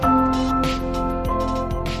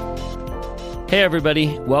Hey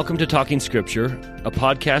everybody, welcome to Talking Scripture, a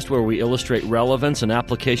podcast where we illustrate relevance and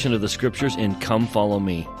application of the Scriptures in Come Follow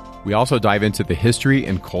Me. We also dive into the history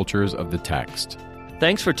and cultures of the text.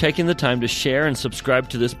 Thanks for taking the time to share and subscribe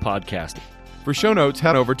to this podcast. For show notes,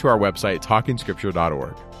 head over to our website,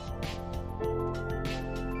 talkingscripture.org.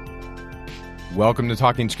 Welcome to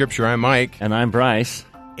Talking Scripture. I'm Mike. And I'm Bryce.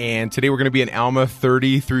 And today we're going to be in Alma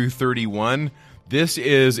 30 through 31. This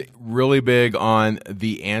is really big on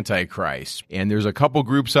the Antichrist, and there's a couple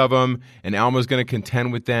groups of them, and Alma's going to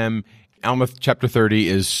contend with them. Alma chapter 30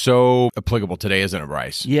 is so applicable today, isn't it,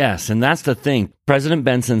 Bryce? Yes, and that's the thing. President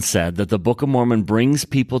Benson said that the Book of Mormon brings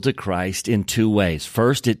people to Christ in two ways.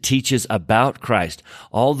 First, it teaches about Christ,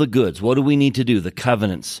 all the goods. What do we need to do? The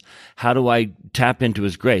covenants. How do I tap into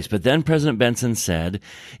His grace? But then President Benson said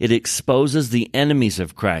it exposes the enemies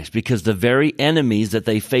of Christ, because the very enemies that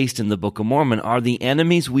they faced in the Book of Mormon are the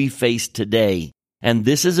enemies we face today. And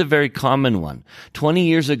this is a very common one. 20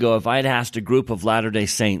 years ago, if I'd asked a group of Latter-day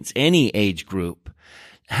Saints, any age group,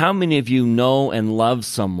 how many of you know and love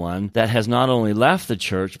someone that has not only left the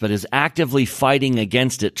church, but is actively fighting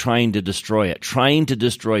against it, trying to destroy it, trying to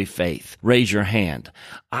destroy faith? Raise your hand.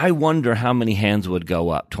 I wonder how many hands would go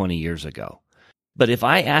up 20 years ago. But if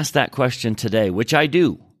I ask that question today, which I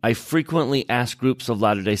do, I frequently ask groups of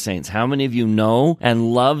Latter-day Saints, how many of you know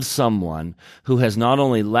and love someone who has not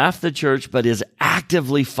only left the church, but is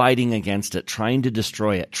actively fighting against it, trying to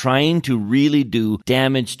destroy it, trying to really do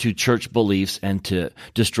damage to church beliefs and to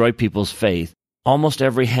destroy people's faith? Almost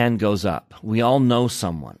every hand goes up. We all know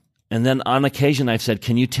someone. And then on occasion I've said,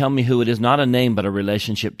 can you tell me who it is? Not a name, but a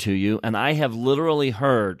relationship to you. And I have literally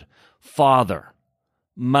heard father,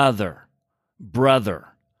 mother, brother,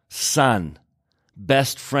 son,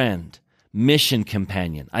 best friend, mission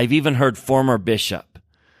companion. I've even heard former bishop.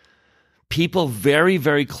 People very,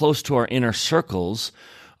 very close to our inner circles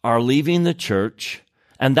are leaving the church,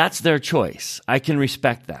 and that's their choice. I can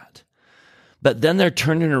respect that. But then they're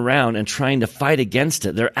turning around and trying to fight against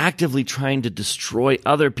it. They're actively trying to destroy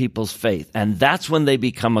other people's faith, and that's when they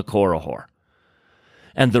become a Korihor.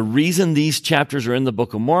 And the reason these chapters are in the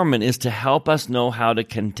Book of Mormon is to help us know how to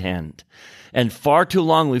contend. And far too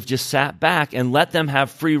long, we've just sat back and let them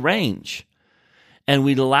have free range. And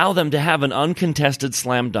we'd allow them to have an uncontested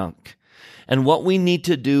slam dunk. And what we need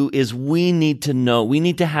to do is we need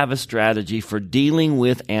to have a strategy for dealing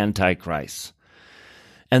with Antichrist.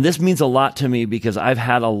 And this means a lot to me because I've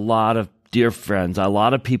had a lot of dear friends, a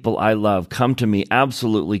lot of people I love come to me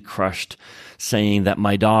absolutely crushed, saying that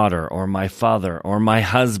my daughter or my father or my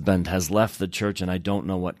husband has left the church and I don't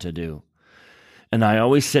know what to do. And I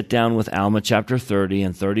always sit down with Alma chapter 30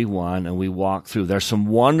 and 31, and we walk through. There's some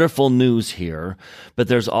wonderful news here, but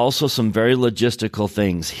there's also some very logistical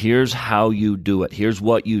things. Here's how you do it. Here's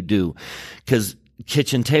what you do. Because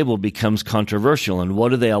kitchen table becomes controversial, and what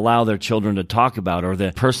do they allow their children to talk about, or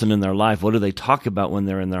the person in their life? What do they talk about when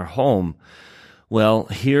they're in their home? Well,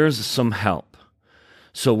 here's some help.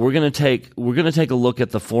 So we're going to take a look at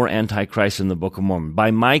the four antichrists in the Book of Mormon.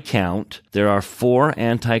 By my count, there are four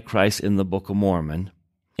antichrists in the Book of Mormon,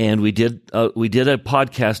 and we did a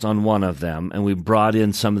podcast on one of them, and we brought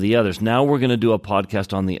in some of the others. Now we're going to do a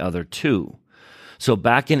podcast on the other two. So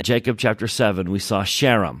back in Jacob chapter 7, we saw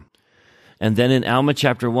Sherem. And then in Alma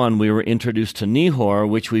chapter 1, we were introduced to Nehor,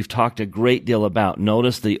 which we've talked a great deal about.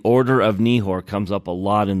 Notice the order of Nehor comes up a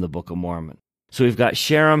lot in the Book of Mormon. So we've got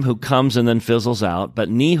Sherem, who comes and then fizzles out, but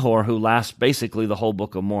Nehor, who lasts basically the whole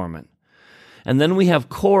Book of Mormon. And then we have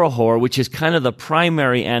Korihor, which is kind of the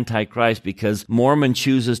primary Antichrist because Mormon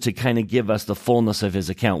chooses to kind of give us the fullness of his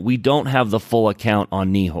account. We don't have the full account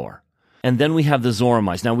on Nehor. And then we have the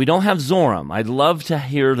Zoramites. Now, we don't have Zoram. I'd love to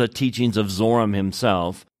hear the teachings of Zoram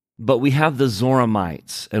himself, but we have the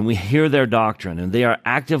Zoramites, and we hear their doctrine, and they are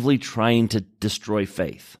actively trying to destroy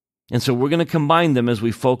faith. And so we're going to combine them as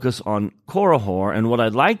we focus on Korihor. And what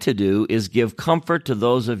I'd like to do is give comfort to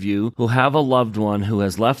those of you who have a loved one who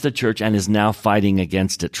has left the church and is now fighting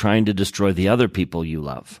against it, trying to destroy the other people you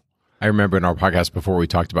love. I remember in our podcast before we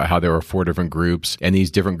talked about how there were four different groups, and these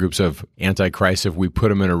different groups of antichrists, if we put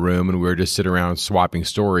them in a room and we were just sitting around swapping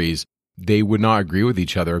stories, they would not agree with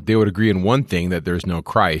each other. They would agree in one thing, that there's no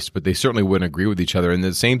Christ, but they certainly wouldn't agree with each other. And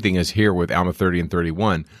the same thing is here with Alma 30 and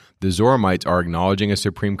 31. The Zoramites are acknowledging a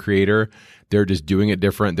supreme creator. They're just doing it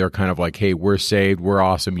different. They're kind of like, hey, we're saved, we're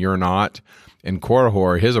awesome, you're not. And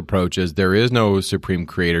Korihor, his approach is, there is no supreme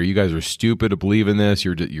creator. You guys are stupid to believe in this.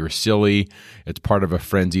 You're silly. It's part of a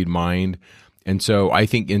frenzied mind. And so I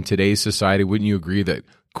think in today's society, wouldn't you agree that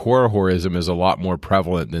Korihorism is a lot more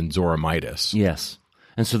prevalent than Zoramitis? Yes.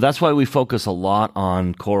 And so that's why we focus a lot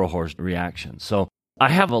on Korihor's reaction. So I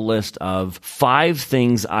have a list of 5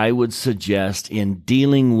 things I would suggest in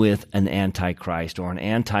dealing with an antichrist or an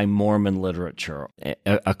anti-Mormon literature,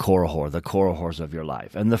 a Korihor, the Korihors of your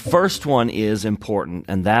life. And the first one is important,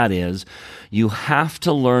 and that is you have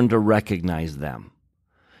to learn to recognize them.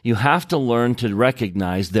 You have to learn to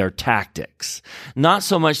recognize their tactics. Not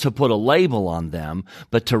so much to put a label on them,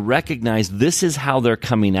 but to recognize this is how they're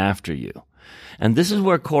coming after you. And this is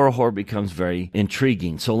where Korihor becomes very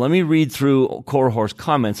intriguing. So let me read through Korihor's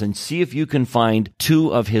comments and see if you can find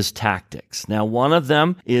 2 of his tactics. Now, one of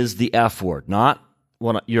them is the F word, not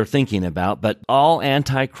what you're thinking about, but all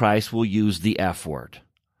antichrists will use the F word.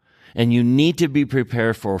 And you need to be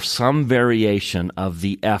prepared for some variation of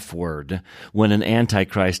the F word when an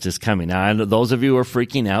antichrist is coming. Now, I know those of you who are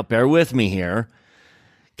freaking out, bear with me here,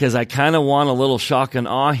 because I kind of want a little shock and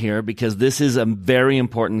awe here, because this is a very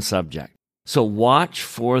important subject. So watch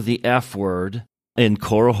for the F word in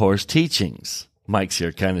Korihor's teachings. Mike's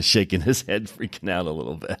here kind of shaking his head, freaking out a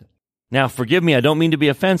little bit. Now, forgive me, I don't mean to be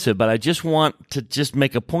offensive, but I just want to just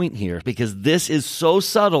make a point here, because this is so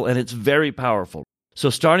subtle and it's very powerful. So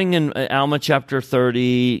starting in Alma chapter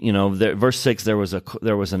 30, verse 6, there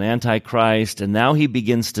was an antichrist, and now he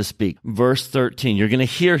begins to speak. Verse 13, you're going to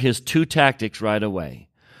hear his 2 tactics right away.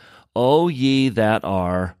 O ye that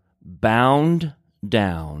are bound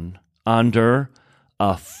down under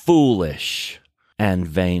a foolish and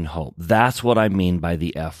vain hope. That's what I mean by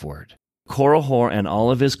the F word. Korihor and all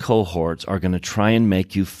of his cohorts are going to try and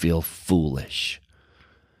make you feel foolish.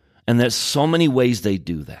 And there's so many ways they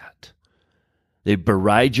do that. They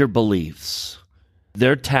beride your beliefs.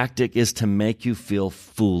 Their tactic is to make you feel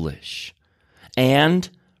foolish and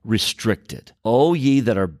restricted. O ye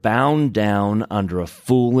that are bound down under a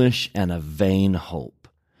foolish and a vain hope.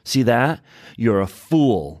 See that? You're a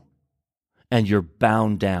fool. And you're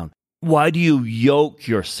bound down. Why do you yoke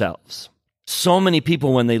yourselves? So many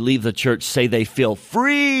people, when they leave the church, say they feel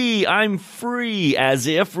free. I'm free, as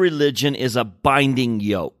if religion is a binding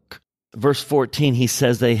yoke. Verse 14, he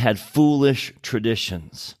says they had foolish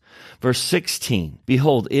traditions. Verse 16,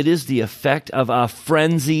 behold, it is the effect of a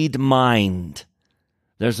frenzied mind.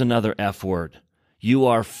 There's another F word. You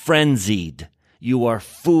are frenzied. You are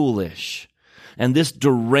foolish. And this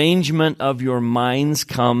derangement of your minds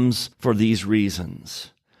comes for these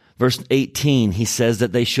reasons. Verse 18, he says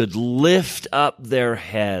that they should lift up their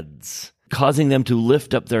heads, causing them to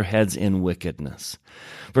lift up their heads in wickedness.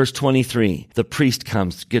 Verse 23, the priest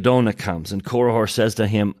comes, Gedona comes, and Korihor says to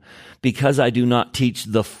him, because I do not teach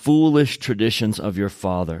the foolish traditions of your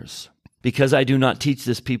fathers, because I do not teach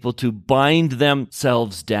this people to bind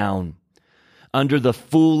themselves down under the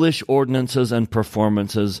foolish ordinances and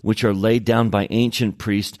performances which are laid down by ancient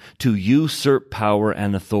priests to usurp power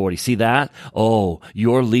and authority. See that? Oh,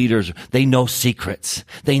 your leaders, they know secrets.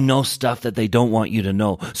 They know stuff that they don't want you to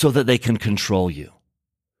know so that they can control you.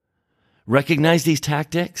 Recognize these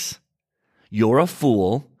tactics? You're a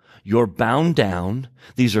fool. You're bound down.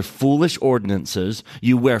 These are foolish ordinances.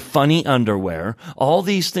 You wear funny underwear. All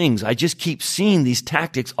these things. I just keep seeing these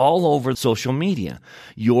tactics all over social media.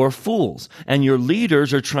 You're fools. And your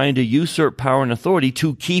leaders are trying to usurp power and authority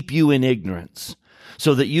to keep you in ignorance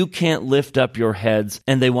so that you can't lift up your heads,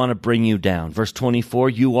 and they want to bring you down. Verse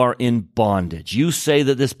 24, you are in bondage. You say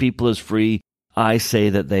that this people is free. I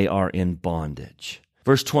say that they are in bondage.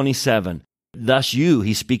 Verse 27, thus you,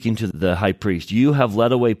 he's speaking to the high priest, you have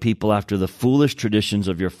led away people after the foolish traditions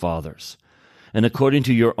of your fathers, and according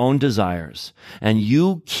to your own desires, and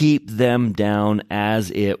you keep them down as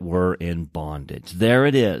it were in bondage. There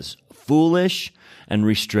it is, foolish and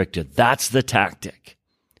restricted. That's the tactic.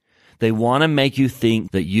 They want to make you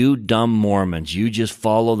think that you dumb Mormons, you just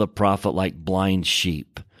follow the prophet like blind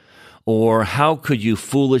sheep. Or how could you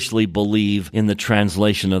foolishly believe in the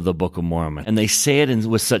translation of the Book of Mormon? And they say it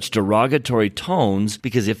with such derogatory tones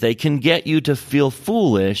because if they can get you to feel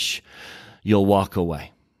foolish, you'll walk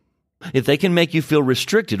away. If they can make you feel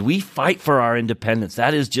restricted, we fight for our independence.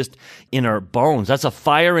 That is just in our bones. That's a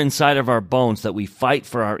fire inside of our bones that we fight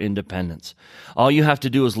for our independence. All you have to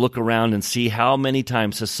do is look around and see how many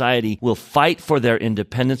times society will fight for their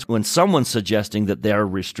independence when someone's suggesting that they're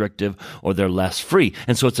restrictive or they're less free.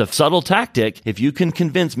 And so it's a subtle tactic. If you can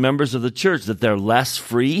convince members of the church that they're less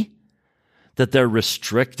free, that they're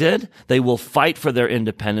restricted, they will fight for their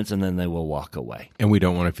independence and then they will walk away. And we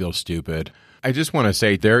don't want to feel stupid. I just want to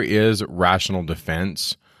say there is rational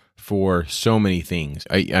defense for so many things.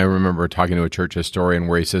 I remember talking to a church historian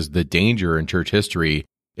where he says the danger in church history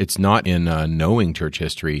It's not in knowing church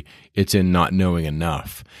history. It's in not knowing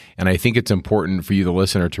enough. And I think it's important for you, the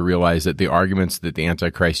listener, to realize that the arguments that the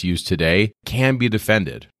Antichrist use today can be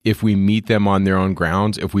defended if we meet them on their own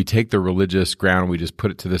grounds. If we take the religious ground, we just put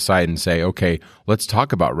it to the side and say, okay, let's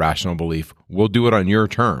talk about rational belief. We'll do it on your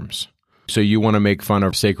terms. So you want to make fun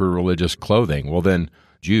of sacred religious clothing. Well, then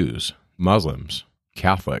Jews, Muslims,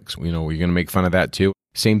 Catholics, you're going to make fun of that too.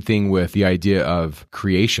 Same thing with the idea of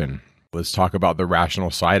creation. Let's talk about the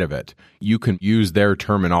rational side of it. You can use their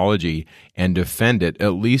terminology and defend it, at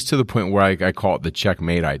least to the point where I call it the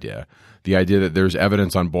checkmate idea, the idea that there's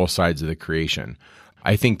evidence on both sides of the creation.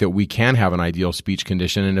 I think that we can have an ideal speech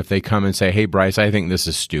condition, and if they come and say, hey, Bryce, I think this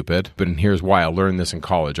is stupid, but here's why. I learned this in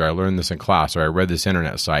college, or I learned this in class, or I read this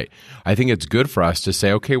internet site. I think it's good for us to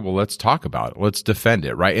say, okay, well, let's talk about it. Let's defend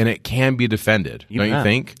it, right? And it can be defended, don't you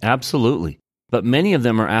think? Absolutely. But many of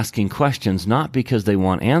them are asking questions not because they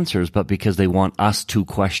want answers, but because they want us to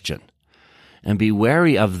question. And be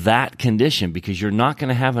wary of that condition, because you're not going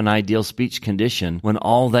to have an ideal speech condition when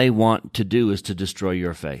all they want to do is to destroy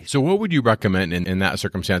your faith. So what would you recommend in that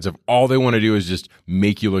circumstance if all they want to do is just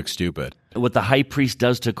make you look stupid? What the high priest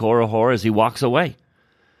does to Korihor is he walks away.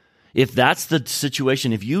 If that's the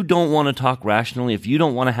situation, if you don't want to talk rationally, if you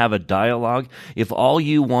don't want to have a dialogue, if all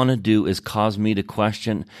you want to do is cause me to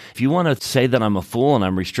question, if you want to say that I'm a fool and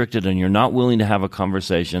I'm restricted and you're not willing to have a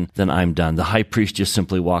conversation, then I'm done. The high priest just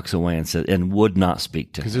simply walks away and would not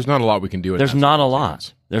speak to him. Because there's not a lot we can do. There's not a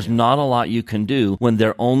lot. There's not a lot you can do when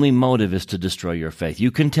their only motive is to destroy your faith.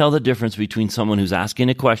 You can tell the difference between someone who's asking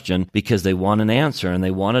a question because they want an answer and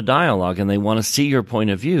they want a dialogue and they want to see your point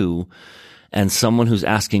of view, and someone who's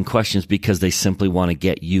asking questions because they simply want to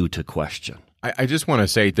get you to question. I just want to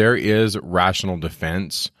say there is rational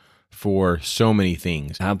defense for so many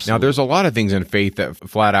things. Absolutely. Now, there's a lot of things in faith that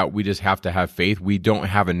flat out we just have to have faith. We don't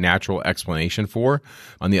have a natural explanation for.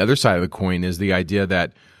 On the other side of the coin is the idea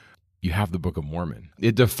that you have the Book of Mormon.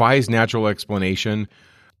 It defies natural explanation.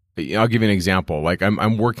 I'll give you an example. Like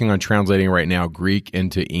I'm working on translating right now Greek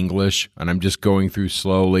into English, and I'm just going through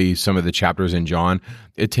slowly some of the chapters in John.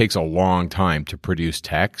 It takes a long time to produce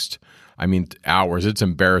text. I mean, hours. It's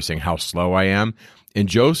embarrassing how slow I am. And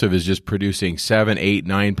Joseph is just producing 7, 8,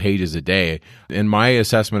 9 pages a day. And my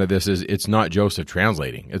assessment of this is it's not Joseph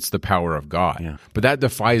translating. It's the power of God. Yeah. But that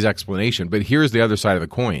defies explanation. But here's the other side of the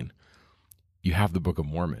coin. You have the Book of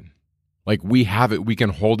Mormon. Like we have it, we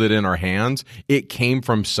can hold it in our hands. It came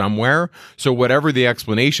from somewhere. So whatever the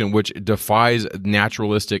explanation, which defies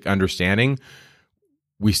naturalistic understanding,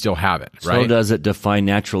 we still have it, right? So does it defy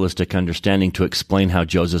naturalistic understanding to explain how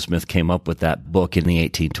Joseph Smith came up with that book in the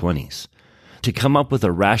 1820s? To come up with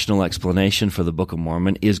a rational explanation for the Book of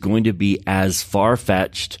Mormon is going to be as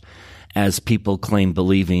far-fetched as people claim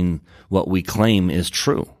believing what we claim is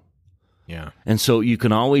true. Yeah. And so you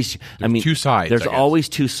can always, There's two sides. There's always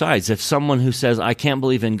two sides. If someone who says, I can't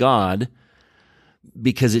believe in God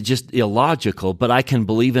because it's just illogical, but I can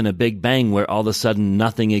believe in a Big Bang where all of a sudden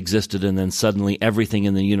nothing existed and then suddenly everything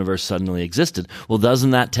in the universe suddenly existed. Well,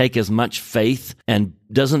 doesn't that take as much faith, and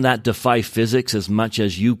doesn't that defy physics as much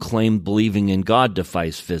as you claim believing in God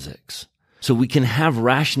defies physics? So we can have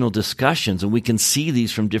rational discussions and we can see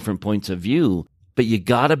these from different points of view. But you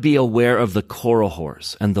gotta be aware of the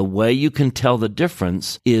Korihors. And the way you can tell the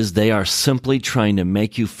difference is they are simply trying to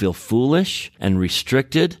make you feel foolish and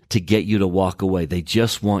restricted to get you to walk away. They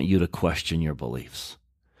just want you to question your beliefs.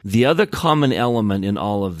 The other common element in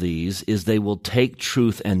all of these is they will take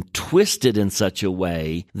truth and twist it in such a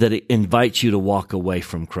way that it invites you to walk away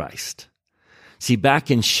from Christ. See,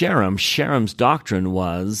 back in Sherem's doctrine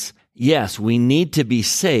was, yes, we need to be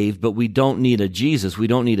saved, but we don't need a Jesus. We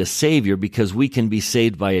don't need a Savior because we can be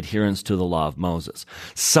saved by adherence to the law of Moses.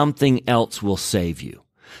 Something else will save you.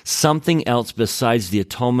 Something else besides the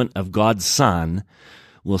atonement of God's Son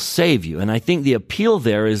will save you. And I think the appeal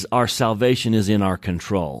there is our salvation is in our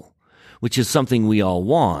control, which is something we all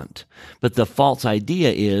want. But the false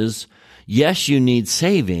idea is, yes, you need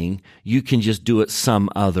saving. You can just do it some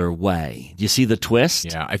other way. Do you see the twist?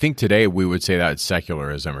 Yeah, I think today we would say that's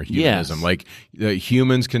secularism or humanism. Yes. Like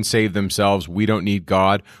humans can save themselves. We don't need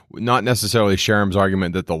God. Not necessarily Sherem's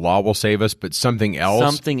argument that the law will save us, but something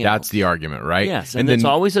else. That's the argument, right? Yes, and it's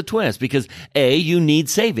always a twist because A, you need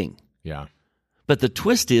saving. Yeah. But the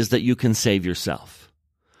twist is that you can save yourself.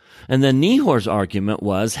 And then Nehor's argument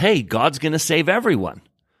was, hey, God's going to save everyone.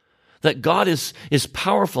 That God is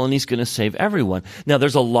powerful and he's going to save everyone. Now,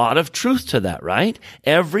 there's a lot of truth to that, right?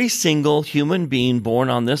 Every single human being born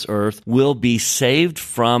on this earth will be saved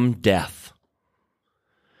from death.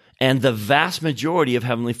 And the vast majority of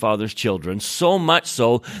Heavenly Father's children, so much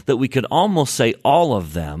so that we could almost say all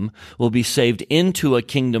of them, will be saved into a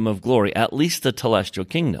kingdom of glory, at least the celestial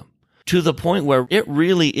kingdom, to the point where it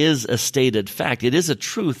really is a stated fact. It is a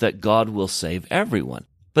truth that God will save everyone.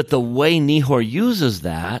 But the way Nehor uses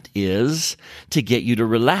that is to get you to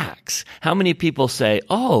relax. How many people say,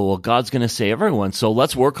 oh, well, God's going to save everyone, so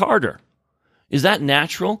let's work harder? Is that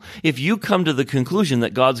natural? If you come to the conclusion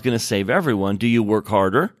that God's going to save everyone, do you work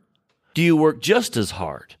harder? Do you work just as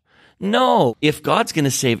hard? No. If God's going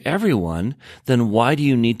to save everyone, then why do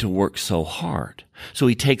you need to work so hard? So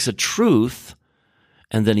he takes a truth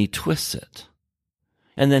and then he twists it.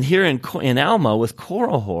 And then here in Alma with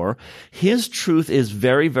Korihor, his truth is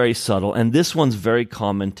very, very subtle, and this one's very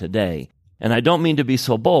common today. And I don't mean to be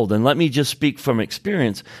so bold, and let me just speak from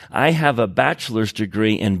experience. I have a bachelor's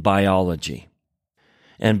degree in biology.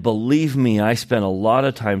 And believe me, I spent a lot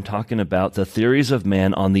of time talking about the theories of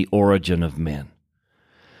man on the origin of man.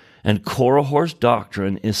 And Korihor's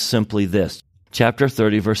doctrine is simply this. Chapter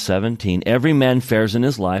 30, verse 17, every man fares in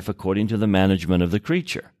his life according to the management of the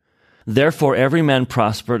creature. Therefore, every man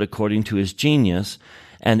prospered according to his genius,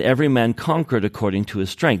 and every man conquered according to his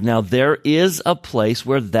strength. Now, there is a place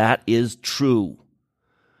where that is true.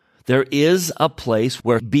 There is a place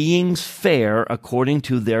where beings fare according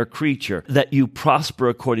to their creature, that you prosper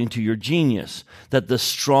according to your genius, that the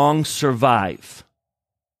strong survive.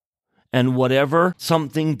 And whatever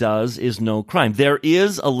something does is no crime. There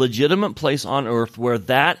is a legitimate place on earth where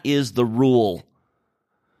that is the rule.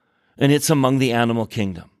 And it's among the animal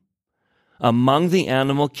kingdom. Among the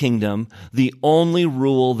animal kingdom, the only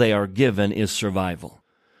rule they are given is survival.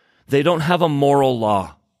 They don't have a moral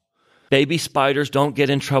law. Baby spiders don't get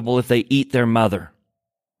in trouble if they eat their mother.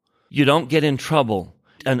 You don't get in trouble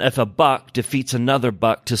and if a buck defeats another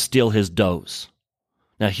buck to steal his does.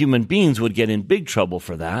 Now, human beings would get in big trouble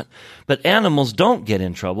for that, but animals don't get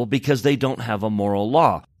in trouble because they don't have a moral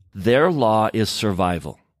law. Their law is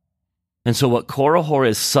survival. And so what Korihor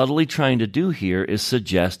is subtly trying to do here is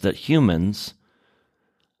suggest that humans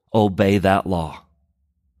obey that law,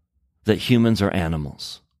 that humans are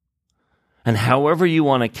animals. And however you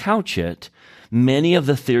want to couch it, many of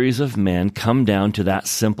the theories of man come down to that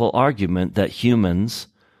simple argument that humans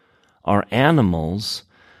are animals,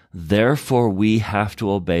 therefore we have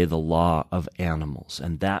to obey the law of animals.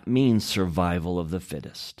 And that means survival of the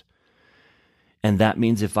fittest. And that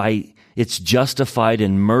means it's justified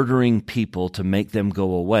in murdering people to make them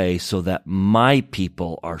go away so that my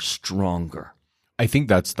people are stronger. I think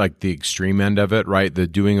that's like the extreme end of it, right? The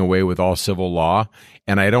doing away with all civil law.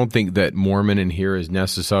 And I don't think that Mormon in here is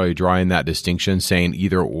necessarily drawing that distinction, saying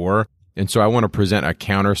either or. And so I want to present a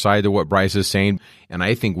counter side to what Bryce is saying. And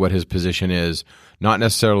I think what his position is, not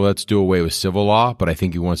necessarily let's do away with civil law, but I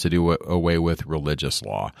think he wants to do away with religious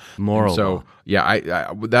law. Moral law. Yeah,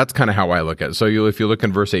 I that's kind of how I look at it. So if you look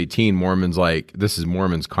in verse 18, Mormon's like, this is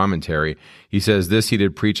Mormon's commentary. He says, this he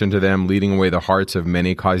did preach unto them, leading away the hearts of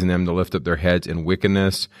many, causing them to lift up their heads in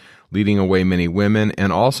wickedness, leading away many women,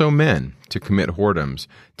 and also men to commit whoredoms,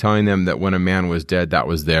 telling them that when a man was dead, that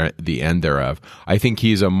was the end thereof. I think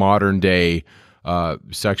he's a modern day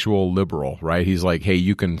sexual liberal, right? He's like, hey,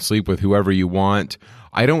 you can sleep with whoever you want.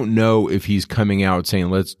 I don't know if he's coming out saying,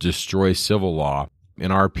 let's destroy civil law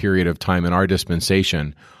in our period of time, in our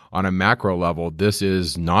dispensation. On a macro level, this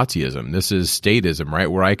is Nazism. This is statism, right?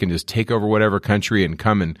 Where I can just take over whatever country and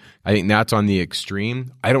come, and I think that's on the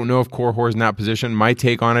extreme. I don't know if Korihor's in that position. My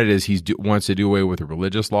take on it is he wants to do away with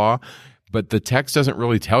religious law, but the text doesn't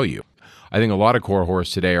really tell you. I think a lot of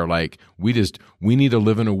Korihors today are like, we need to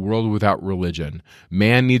live in a world without religion.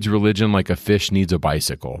 Man needs religion like a fish needs a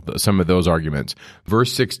bicycle. Some of those arguments.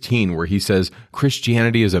 Verse 16, where he says,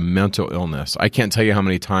 Christianity is a mental illness. I can't tell you how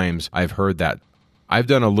many times I've heard that. I've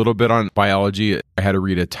done a little bit on biology. I had to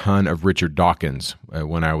read a ton of Richard Dawkins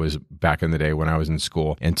when I was back in the day when I was in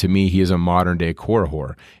school. And to me, he is a modern day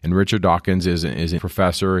Korihor. And Richard Dawkins is a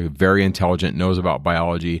professor, very intelligent, knows about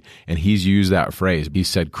biology. And he's used that phrase. He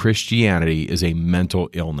said, Christianity is a mental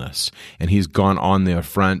illness. And he's gone on the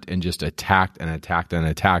front and just attacked and attacked and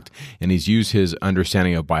attacked. And he's used his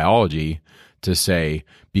understanding of biology to say,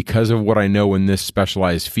 because of what I know in this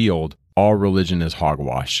specialized field, all religion is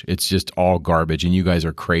hogwash. It's just all garbage, and you guys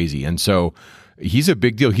are crazy. And so he's a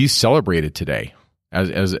big deal. He's celebrated today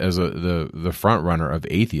as the front runner of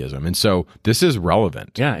atheism. And so this is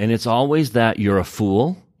relevant. Yeah, and it's always that you're a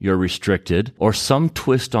fool, you're restricted, or some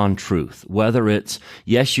twist on truth. Whether it's,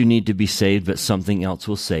 yes, you need to be saved, but something else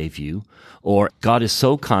will save you. Or God is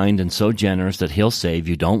so kind and so generous that he'll save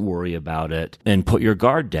you, don't worry about it, and put your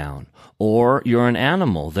guard down. Or you're an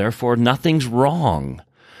animal, therefore nothing's wrong.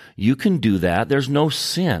 You can do that. There's no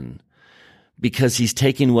sin, because he's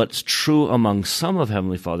taking what's true among some of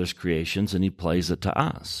Heavenly Father's creations and he plays it to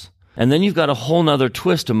us. And then you've got a whole nother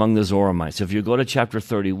twist among the Zoramites. If you go to chapter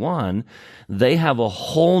 31, they have a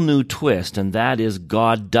whole new twist, and that is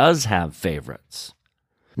God does have favorites.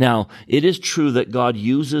 Now, it is true that God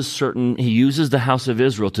uses he uses the house of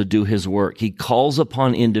Israel to do his work. He calls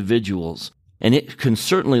upon individuals, and it can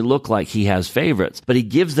certainly look like he has favorites, but he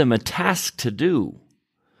gives them a task to do.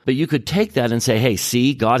 But you could take that and say, hey,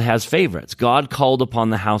 see, God has favorites. God called upon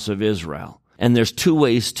the house of Israel. And there's two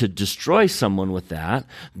ways to destroy someone with that.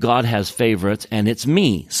 God has favorites, and it's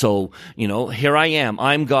me. So, here I am.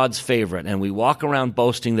 I'm God's favorite. And we walk around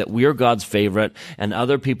boasting that we're God's favorite, and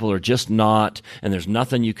other people are just not, and there's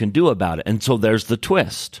nothing you can do about it. And so there's the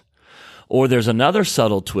twist. Or there's another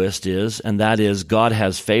subtle twist and that is God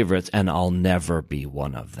has favorites, and I'll never be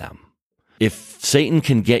one of them. If Satan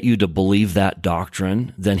can get you to believe that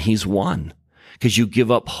doctrine, then he's won, because you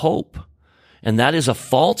give up hope. And that is a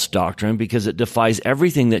false doctrine because it defies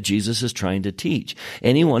everything that Jesus is trying to teach.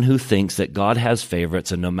 Anyone who thinks that God has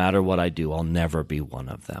favorites and no matter what I do, I'll never be one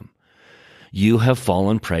of them. You have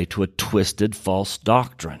fallen prey to a twisted false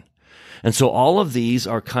doctrine. And so all of these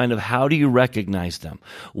are kind of, how do you recognize them?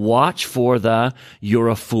 Watch for you're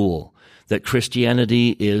a fool. That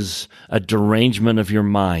Christianity is a derangement of your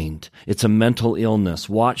mind. It's a mental illness.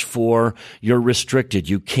 Watch for you're restricted.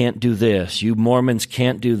 You can't do this. You Mormons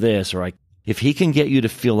can't do this. If he can get you to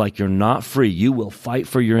feel like you're not free, you will fight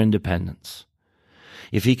for your independence.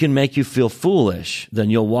 If he can make you feel foolish, then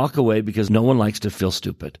you'll walk away because no one likes to feel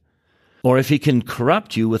stupid. Or if he can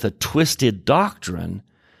corrupt you with a twisted doctrine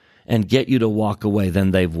and get you to walk away,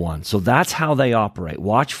 then they've won. So that's how they operate.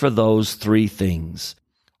 Watch for those three things.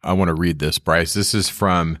 I want to read this, Bryce. This is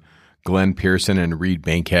from Glenn Pearson and Reed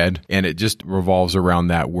Bankhead, and it just revolves around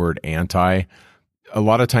that word anti. A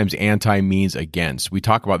lot of times anti means against. We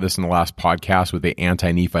talked about this in the last podcast with the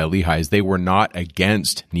anti-Nephi-Lehis. They were not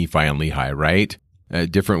against Nephi and Lehi, right?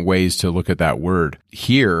 Different ways to look at that word.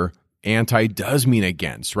 Here, anti does mean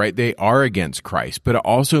against, right? They are against Christ, but it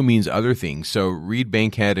also means other things. So Reed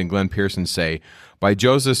Bankhead and Glenn Pearson say, by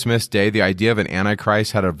Joseph Smith's day, the idea of an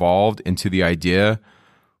antichrist had evolved into the idea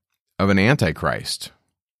of an antichrist.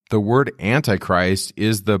 The word antichrist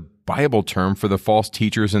is the Bible term for the false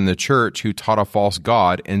teachers in the church who taught a false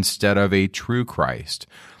God instead of a true Christ.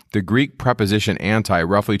 The Greek preposition anti,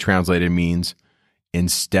 roughly translated, means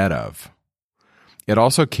instead of. It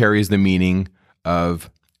also carries the meaning of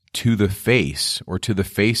to the face or to the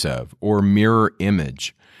face of or mirror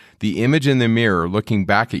image. The image in the mirror looking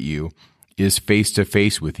back at you is face to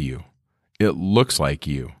face with you. It looks like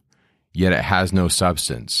you, yet it has no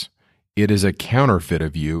substance. It is a counterfeit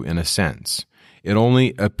of you in a sense. It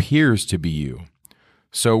only appears to be you.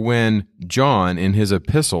 So when John in his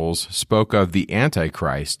epistles spoke of the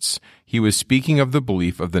antichrists, he was speaking of the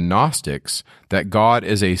belief of the Gnostics that God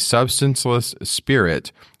is a substanceless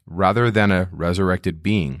spirit rather than a resurrected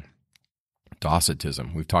being.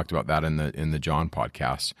 Docetism. We've talked about that in the John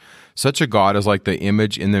podcast. Such a God is like the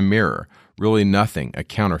image in the mirror, really nothing, a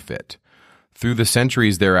counterfeit. Through the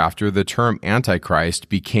centuries thereafter, the term Antichrist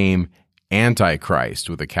became Antichrist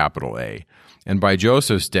with a capital A. And by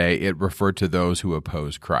Joseph's day, it referred to those who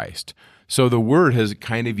oppose Christ. So the word has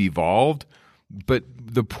kind of evolved, but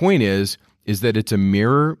the point is that it's a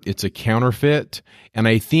mirror, it's a counterfeit. And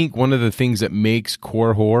I think one of the things that makes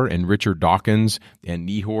Korihor and Richard Dawkins and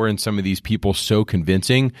Nehor and some of these people so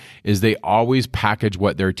convincing is they always package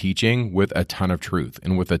what they're teaching with a ton of truth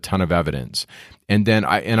and with a ton of evidence. And then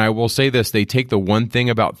I will say this, they take the one thing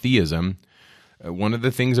about theism. One of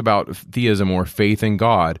the things about theism or faith in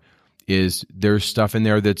God is there's stuff in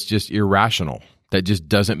there that's just irrational, that just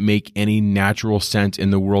doesn't make any natural sense in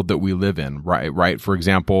the world that we live in, right? For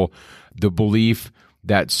example, the belief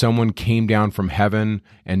that someone came down from heaven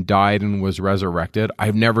and died and was resurrected.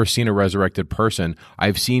 I've never seen a resurrected person.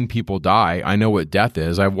 I've seen people die. I know what death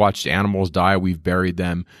is. I've watched animals die. We've buried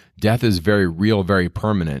them. Death is very real, very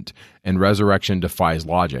permanent, and resurrection defies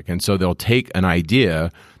logic. And so they'll take an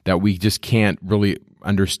idea that we just can't really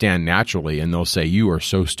understand naturally, and they'll say, you are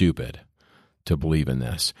so stupid to believe in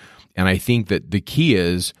this. And I think that the key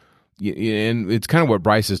is, and it's kind of what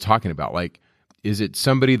Bryce is talking about, like, is it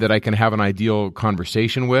somebody that I can have an ideal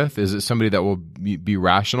conversation with? Is it somebody that will be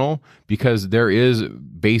rational? Because there is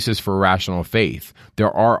basis for rational faith. There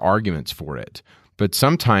are arguments for it. But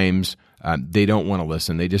sometimes they don't want to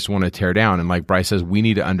listen. They just want to tear down. And like Bryce says, we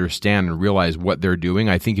need to understand and realize what they're doing.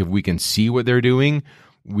 I think if we can see what they're doing,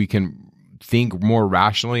 we can think more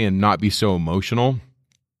rationally and not be so emotional.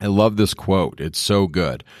 I love this quote. It's so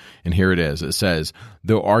good. And here it is. It says,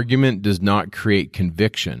 "Though argument does not create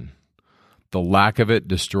conviction, the lack of it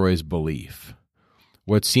destroys belief.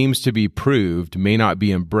 What seems to be proved may not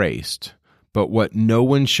be embraced, but what no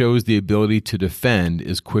one shows the ability to defend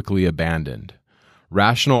is quickly abandoned.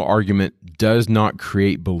 Rational argument does not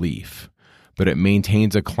create belief, but it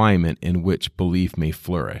maintains a climate in which belief may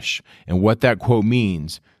flourish." And what that quote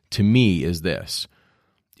means to me is this.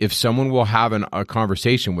 If someone will have a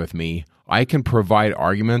conversation with me, I can provide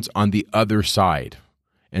arguments on the other side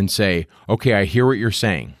and say, okay, I hear what you're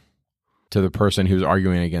saying to the person who's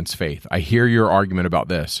arguing against faith. I hear your argument about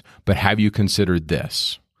this, but have you considered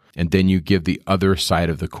this? And then you give the other side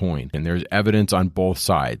of the coin. And there's evidence on both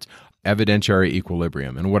sides. Evidentiary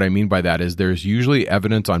equilibrium. And what I mean by that is there's usually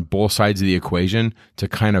evidence on both sides of the equation to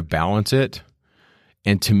kind of balance it.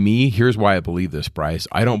 And to me, here's why I believe this, Bryce.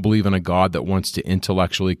 I don't believe in a God that wants to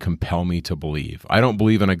intellectually compel me to believe. I don't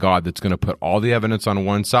believe in a God that's going to put all the evidence on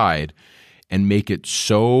one side and make it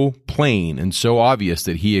so plain and so obvious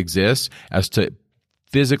that he exists as to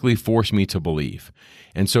physically force me to believe.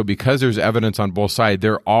 And so because there's evidence on both sides,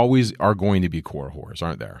 there always are going to be corridors,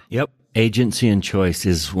 aren't there? Yep. Agency and choice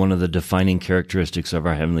is one of the defining characteristics of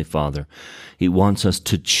our Heavenly Father. He wants us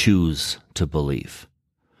to choose to believe.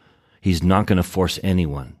 He's not going to force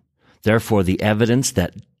anyone. Therefore, the evidence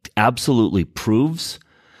that absolutely proves,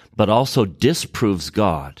 but also disproves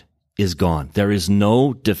God is gone. There is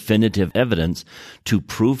no definitive evidence to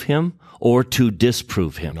prove him or to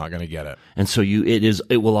disprove him. I'm not going to get it. And so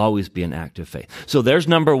it will always be an act of faith. So there's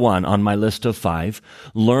number one on my list of 5.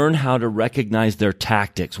 Learn how to recognize their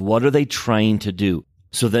tactics. What are they trying to do?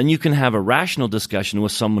 So then you can have a rational discussion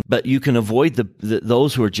with someone, but you can avoid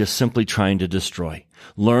those who are just simply trying to destroy.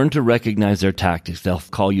 Learn to recognize their tactics. They'll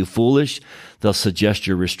call you foolish. They'll suggest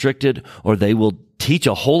you're restricted, or they will teach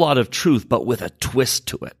a whole lot of truth, but with a twist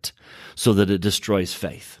to it so that it destroys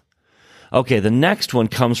faith. Okay, the next one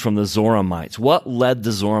comes from the Zoramites. What led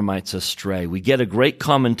the Zoramites astray? We get a great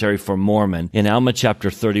commentary from Mormon in Alma chapter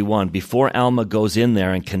 31. Before Alma goes in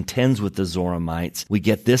there and contends with the Zoramites, we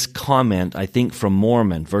get this comment, I think, from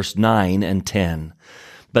Mormon, verse 9 and 10.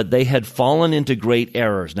 But they had fallen into great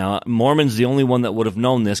errors. Now, Mormon's the only one that would have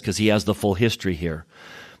known this because he has the full history here.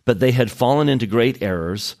 But they had fallen into great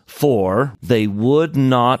errors, for they would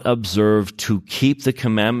not observe to keep the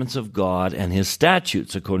commandments of God and his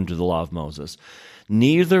statutes according to the law of Moses.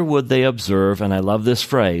 Neither would they observe, and I love this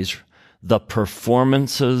phrase, the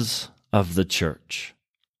performances of the church.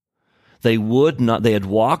 They had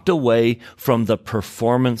walked away from the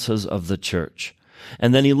performances of the church.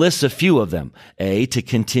 And then he lists a few of them. A, to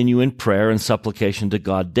continue in prayer and supplication to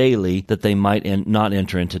God daily, that they might not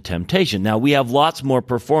enter into temptation. Now, we have lots more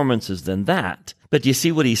performances than that. But you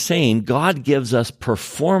see what he's saying? God gives us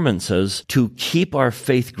performances to keep our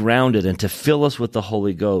faith grounded and to fill us with the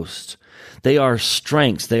Holy Ghost. They are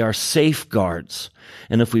strengths. They are safeguards.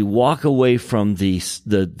 And if we walk away from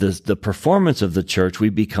the performance of the church, we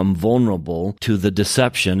become vulnerable to the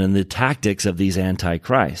deception and the tactics of these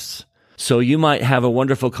antichrists. So you might have a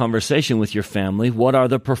wonderful conversation with your family. What are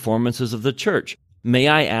the performances of the church? May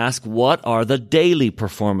I ask, what are the daily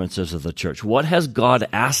performances of the church? What has God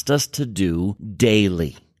asked us to do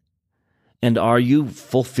daily? And are you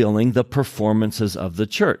fulfilling the performances of the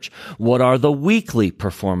church? What are the weekly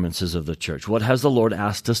performances of the church? What has the Lord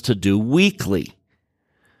asked us to do weekly?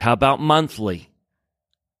 How about monthly?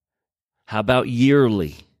 How about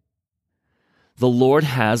yearly? The Lord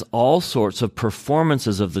has all sorts of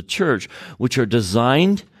performances of the church which are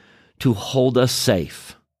designed to hold us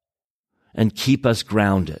safe and keep us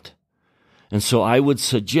grounded. And so I would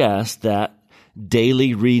suggest that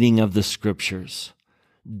daily reading of the scriptures,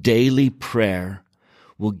 daily prayer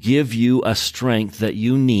will give you a strength that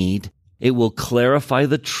you need. It will clarify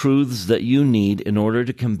the truths that you need in order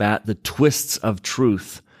to combat the twists of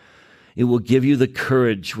truth. It will give you the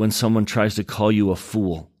courage when someone tries to call you a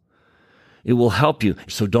fool. It will help you.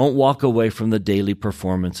 So don't walk away from the daily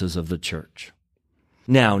performances of the church.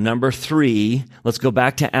 Now, number 3, let's go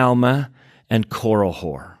back to Alma and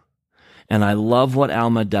Korihor. And I love what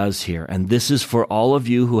Alma does here. And this is for all of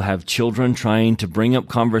you who have children trying to bring up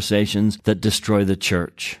conversations that destroy the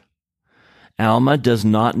church. Alma does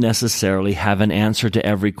not necessarily have an answer to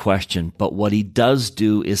every question, but what he does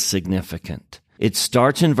do is significant. It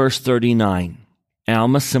starts in verse 39.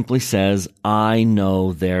 Alma simply says, I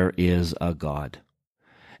know there is a God,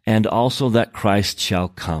 and also that Christ shall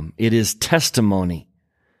come. It is testimony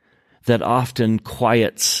that often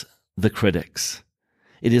quiets the critics.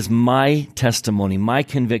 It is my testimony, my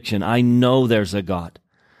conviction. I know there's a God,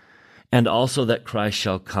 and also that Christ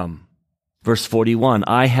shall come. Verse 41,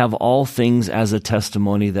 I have all things as a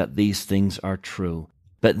testimony that these things are true.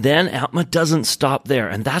 But then Alma doesn't stop there,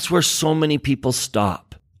 and that's where so many people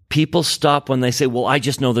stop. People stop when they say, well, I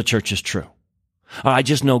just know the church is true. Or I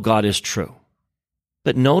just know God is true.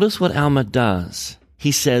 But notice what Alma does.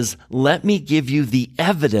 He says, let me give you the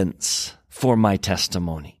evidence for my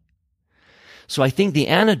testimony. So I think the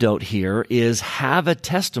antidote here is have a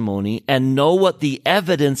testimony and know what the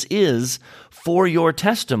evidence is for your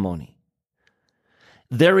testimony.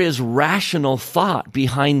 There is rational thought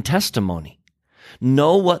behind testimony.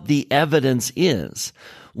 Know what the evidence is.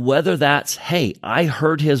 Whether that's, hey, I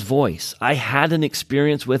heard his voice. I had an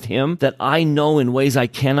experience with him that I know in ways I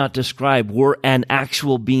cannot describe were an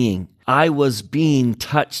actual being. I was being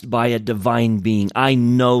touched by a divine being. I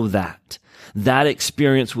know that. That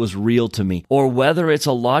experience was real to me. Or whether it's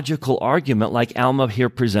a logical argument like Alma here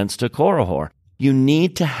presents to Korihor. You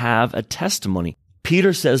need to have a testimony.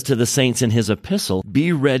 Peter says to the saints in his epistle,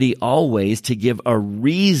 be ready always to give a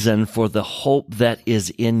reason for the hope that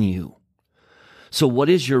is in you. So what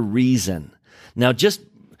is your reason? Now this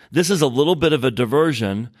is a little bit of a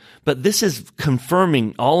diversion, but this is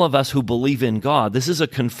confirming all of us who believe in God. This is a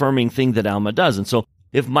confirming thing that Alma does. And so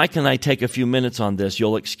if Mike and I take a few minutes on this,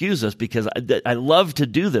 you'll excuse us because I love to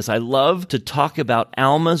do this. I love to talk about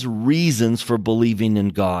Alma's reasons for believing in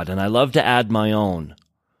God, and I love to add my own.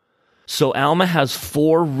 So Alma has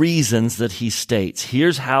 4 reasons that he states.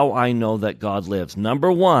 Here's how I know that God lives.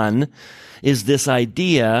 Number 1 is this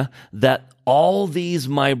idea that all these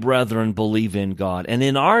my brethren believe in God. And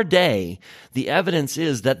in our day, the evidence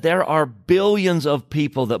is that there are billions of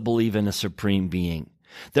people that believe in a supreme being.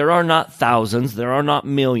 There are not thousands, there are not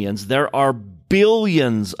millions, there are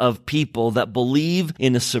billions of people that believe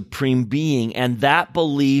in a supreme being, and that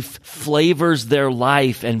belief flavors their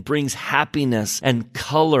life and brings happiness and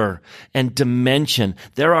color and dimension.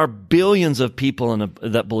 There are billions of people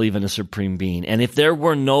that believe in a supreme being. And if there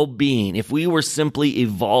were no being, if we were simply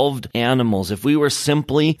evolved animals, if we were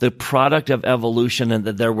simply the product of evolution and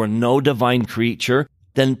that there were no divine creature,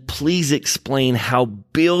 then please explain how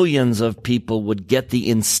billions of people would get the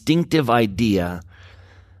instinctive idea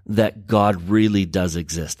that God really does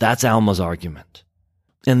exist. That's Alma's argument.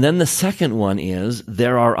 And then the second one is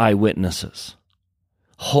there are eyewitnesses.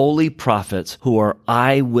 Holy prophets who are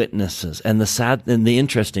eyewitnesses. And the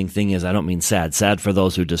interesting thing is, I don't mean sad for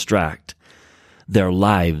those who distract. Their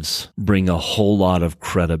lives bring a whole lot of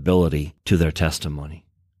credibility to their testimony.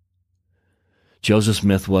 Joseph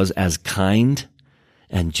Smith was as kind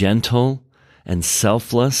and gentle and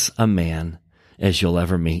selfless a man as you'll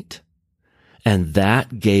ever meet. And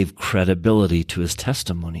that gave credibility to his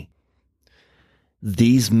testimony.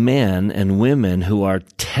 These men and women who are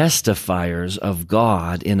testifiers of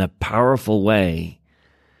God in a powerful way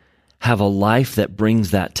have a life that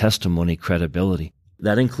brings that testimony credibility.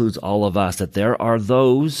 That includes all of us, that there are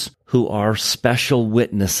those who are special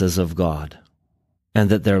witnesses of God, and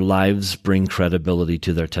that their lives bring credibility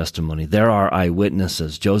to their testimony. There are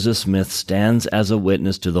eyewitnesses. Joseph Smith stands as a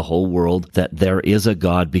witness to the whole world that there is a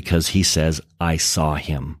God because he says, I saw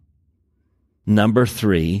him. Number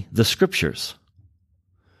 3, the scriptures.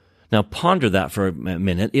 Now ponder that for a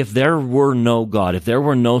minute. If there were no God, if there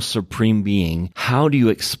were no supreme being, how do you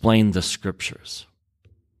explain the scriptures?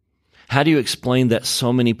 How do you explain that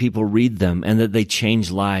so many people read them and that they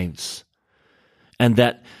change lives? And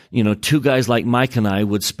that, 2 guys like Mike and I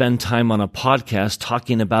would spend time on a podcast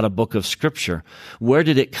talking about a book of Scripture. Where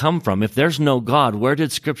did it come from? If there's no God, where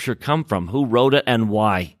did Scripture come from? Who wrote it and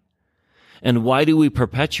why? And why do we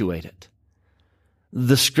perpetuate it?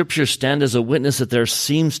 The Scriptures stand as a witness that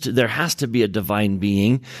there has to be a divine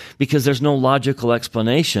being, because there's no logical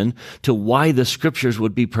explanation to why the Scriptures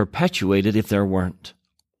would be perpetuated if there weren't.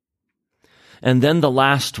 And then the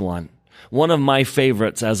last one of my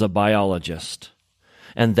favorites as a biologist.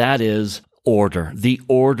 And that is order, the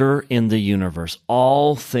order in the universe.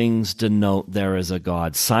 All things denote there is a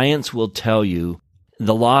God. Science will tell you,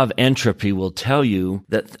 the law of entropy will tell you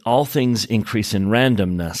that all things increase in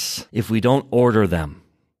randomness if we don't order them.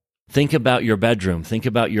 Think about your bedroom. Think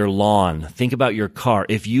about your lawn. Think about your car.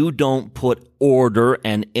 If you don't put order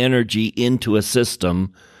and energy into a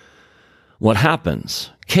system, what happens?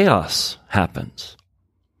 Chaos happens.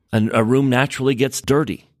 And a room naturally gets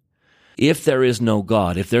dirty. If there is no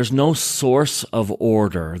God, if there's no source of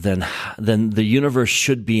order, then the universe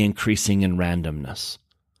should be increasing in randomness.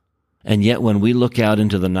 And yet when we look out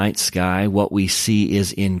into the night sky, what we see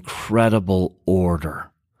is incredible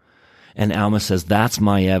order. And Alma says, that's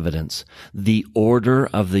my evidence. The order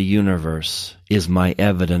of the universe is my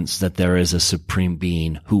evidence that there is a supreme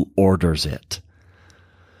being who orders it,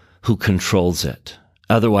 who controls it.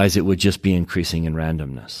 Otherwise, it would just be increasing in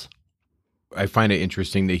randomness. I find it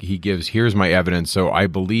interesting that he gives, here's my evidence, so I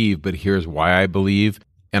believe, but here's why I believe.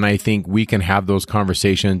 And I think we can have those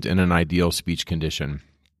conversations in an ideal speech condition.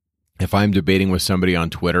 If I'm debating with somebody on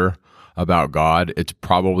Twitter about God, it's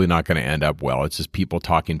probably not going to end up well. It's just people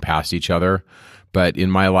talking past each other. But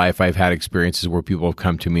in my life, I've had experiences where people have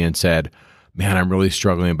come to me and said, man, I'm really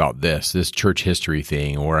struggling about this church history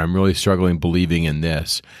thing, or I'm really struggling believing in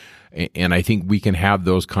this. And I think we can have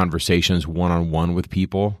those conversations one-on-one with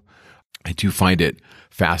people. I do find it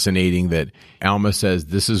fascinating that Alma says,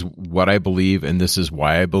 this is what I believe and this is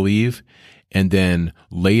why I believe. And then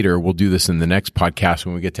later, we'll do this in the next podcast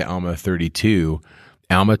when we get to Alma 32,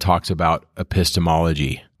 Alma talks about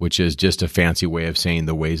epistemology, which is just a fancy way of saying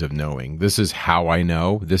the ways of knowing. This is how I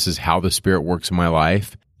know. This is how the Spirit works in my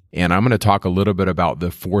life. And I'm going to talk a little bit about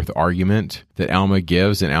the fourth argument that Alma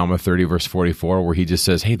gives in Alma 30, verse 44, where he just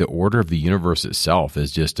says, hey, the order of the universe itself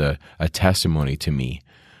is just a testimony to me.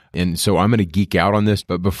 And so I'm going to geek out on this,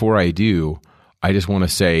 but before I do, I just want to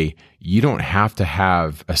say, you don't have to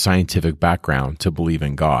have a scientific background to believe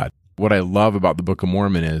in God. What I love about the Book of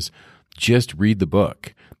Mormon is just read the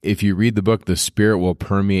book. If you read the book, the Spirit will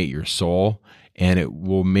permeate your soul, and it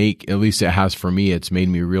will make, at least it has for me, it's made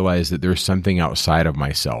me realize that there's something outside of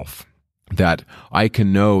myself, that I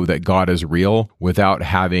can know that God is real without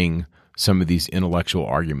having some of these intellectual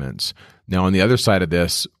arguments. Now, on the other side of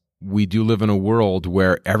this, we do live in a world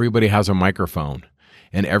where everybody has a microphone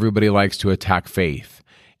and everybody likes to attack faith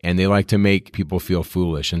and they like to make people feel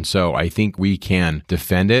foolish. And so I think we can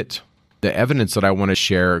defend it. The evidence that I want to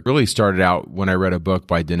share really started out when I read a book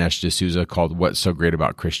by Dinesh D'Souza called What's So Great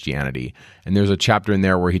About Christianity. And there's a chapter in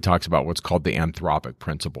there where he talks about what's called the anthropic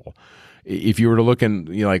principle. If you were to look in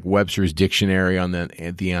like Webster's dictionary on the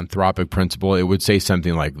anthropic principle, it would say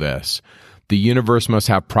something like this. The universe must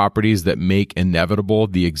have properties that make inevitable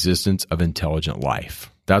the existence of intelligent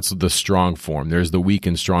life. That's the strong form. There's the weak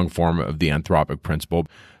and strong form of the anthropic principle.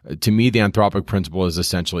 To me, the anthropic principle is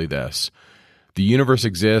essentially this. The universe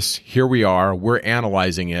exists. Here we are. We're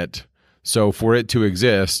analyzing it. So for it to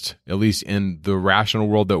exist, at least in the rational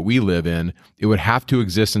world that we live in, it would have to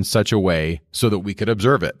exist in such a way so that we could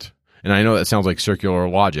observe it. And I know that sounds like circular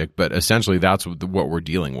logic, but essentially that's what we're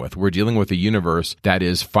dealing with. We're dealing with a universe that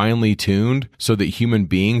is finely tuned so that human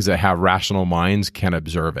beings that have rational minds can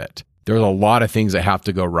observe it. There's a lot of things that have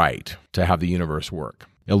to go right to have the universe work.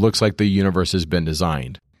 It looks like the universe has been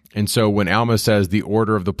designed. And so when Alma says the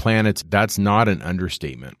order of the planets, that's not an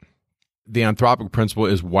understatement. The anthropic principle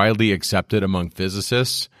is widely accepted among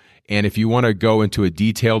physicists. And if you want to go into a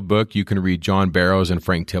detailed book, you can read John Barrows and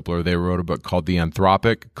Frank Tipler. They wrote a book called The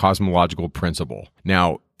Anthropic Cosmological Principle.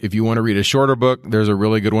 Now, if you want to read a shorter book, there's a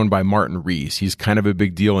really good one by Martin Rees. He's kind of a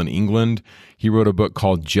big deal in England. He wrote a book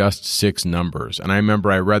called Just Six Numbers. And I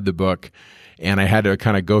remember I read the book and I had to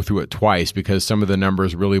kind of go through it twice because some of the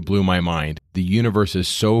numbers really blew my mind. The universe is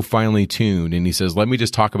so finely tuned. And he says, let me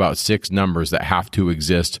just talk about six numbers that have to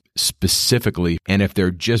exist specifically. And if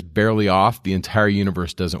they're just barely off, the entire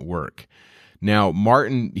universe doesn't work. Now,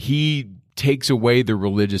 Martin, he takes away the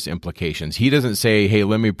religious implications. He doesn't say, hey,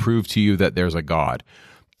 let me prove to you that there's a God.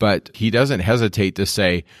 But he doesn't hesitate to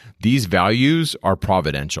say, these values are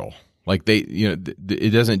providential. Like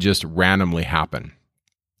it doesn't just randomly happen.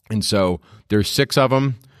 And so there's six of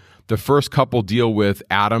them. The first couple deal with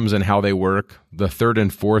atoms and how they work. The third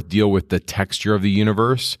and fourth deal with the texture of the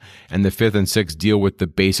universe. And the fifth and sixth deal with the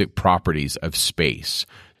basic properties of space.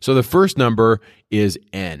 So the first number is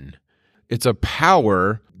N. It's a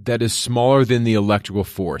power that is smaller than the electrical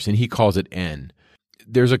force, and he calls it N.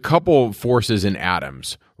 There's a couple forces in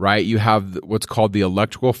atoms, right? You have what's called the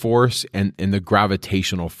electrical force and the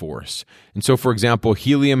gravitational force. And so, for example,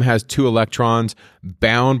 helium has 2 electrons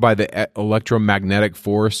bound by the electromagnetic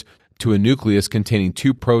force to a nucleus containing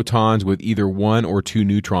 2 protons with either 1 or 2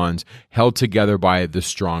 neutrons held together by the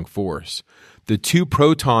strong force. The 2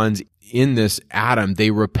 protons in this atom,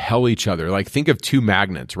 they repel each other. Like think of 2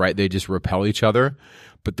 magnets, right? They just repel each other.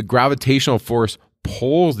 But the gravitational force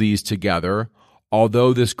pulls these together,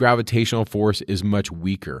 although this gravitational force is much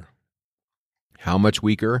weaker. How much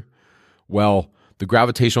weaker? Well, the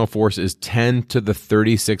gravitational force is 10 to the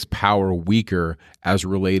 36 power weaker as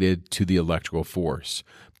related to the electrical force.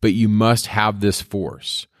 But you must have this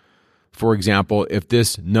force. For example, if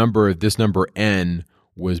this number N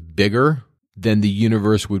was bigger, then the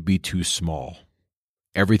universe would be too small.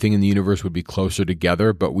 Everything in the universe would be closer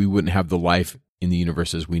together, but we wouldn't have the life in the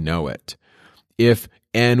universe as we know it. If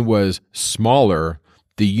N was smaller,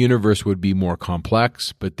 the universe would be more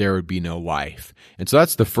complex, but there would be no life. And so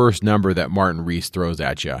that's the first number that Martin Rees throws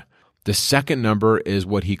at you. The second number is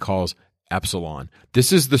what he calls epsilon.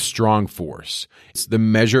 This is the strong force. It's the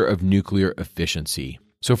measure of nuclear efficiency.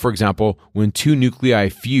 So for example, when two nuclei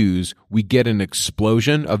fuse, we get an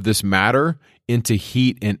explosion of this matter into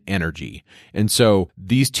heat and energy. And so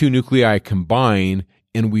these two nuclei combine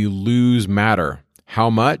and we lose matter. How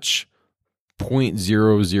much?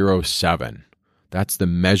 0.007. That's the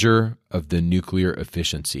measure of the nuclear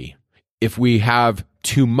efficiency. If we have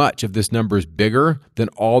too much of this number is bigger, then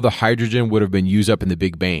all the hydrogen would have been used up in the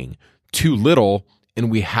Big Bang. Too little,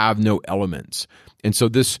 and we have no elements. And so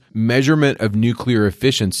this measurement of nuclear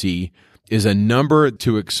efficiency is a number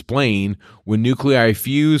to explain when nuclei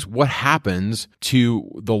fuse, what happens to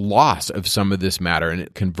the loss of some of this matter, and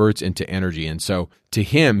it converts into energy. And so to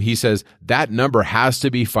him, he says that number has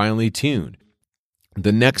to be finely tuned.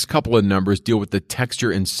 The next couple of numbers deal with the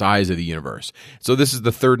texture and size of the universe. So this is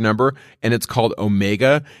the third number, and it's called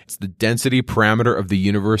omega. It's the density parameter of the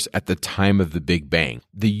universe at the time of the Big Bang.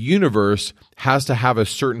 The universe has to have a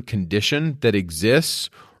certain condition that exists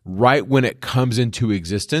right when it comes into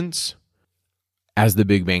existence as the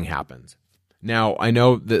Big Bang happens. Now, I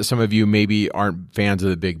know that some of you maybe aren't fans of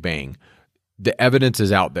the Big Bang. The evidence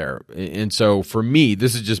is out there. And so for me,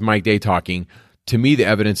 this is just Mike Day talking. To me, the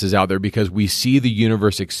evidence is out there because we see the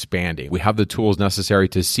universe expanding. We have the tools necessary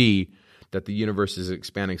to see that the universe is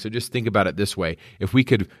expanding. So just think about it this way. If we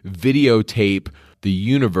could videotape the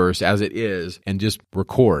universe as it is and just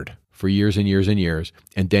record for years and years and years,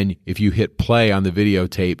 and then if you hit play on the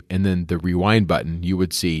videotape and then the rewind button, you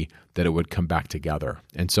would see that it would come back together.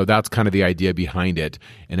 And so that's kind of the idea behind it,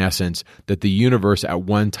 in essence, that the universe at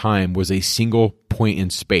one time was a single point in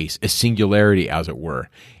space, a singularity as it were.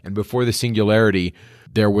 And before the singularity,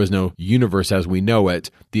 there was no universe as we know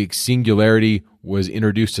it. The singularity was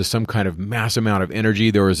introduced to some kind of mass amount of energy.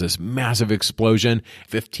 There was this massive explosion.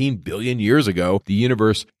 15 billion years ago, the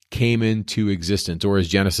universe came into existence, or as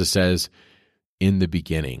Genesis says, in the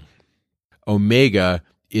beginning. Omega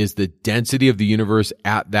is the density of the universe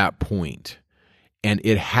at that point, and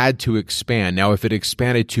it had to expand. Now, if it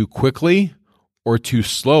expanded too quickly or too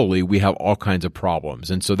slowly, we have all kinds of problems.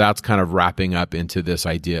 And so that's kind of wrapping up into this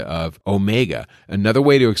idea of omega. Another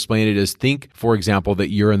way to explain it is think, for example,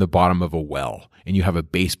 that you're in the bottom of a well and you have a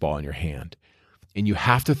baseball in your hand, and you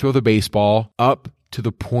have to throw the baseball up to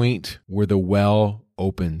the point where the well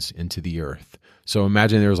opens into the earth. So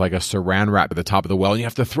imagine there's like a saran wrap at the top of the well and you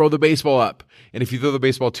have to throw the baseball up. And if you throw the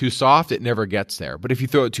baseball too soft, it never gets there. But if you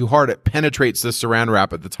throw it too hard, it penetrates the saran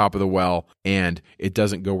wrap at the top of the well and it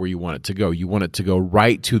doesn't go where you want it to go. You want it to go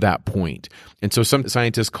right to that point. And so some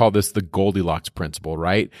scientists call this the Goldilocks principle,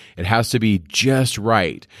 right? It has to be just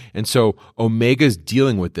right. And so Omega's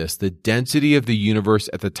dealing with this, the density of the universe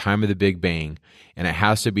at the time of the Big Bang, and it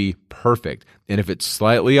has to be perfect. And if it's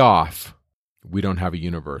slightly off, we don't have a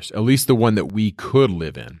universe, at least the one that we could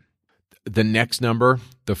live in. The next number,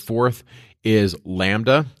 the fourth, is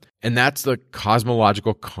lambda, and that's the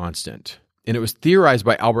cosmological constant. And it was theorized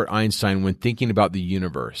by Albert Einstein when thinking about the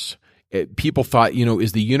universe. People thought,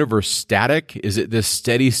 is the universe static? Is it this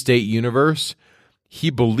steady state universe? He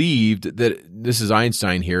believed that, this is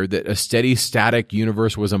Einstein here, that a steady static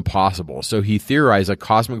universe was impossible. So he theorized a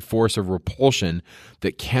cosmic force of repulsion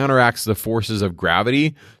that counteracts the forces of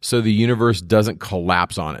gravity so the universe doesn't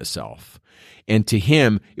collapse on itself. And to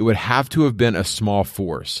him, it would have to have been a small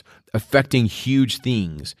force affecting huge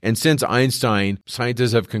things. And since Einstein,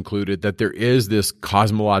 scientists have concluded that there is this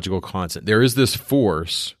cosmological constant. There is this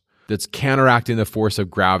force that's counteracting the force of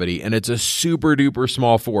gravity, and it's a super duper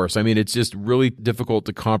small force. I mean, it's just really difficult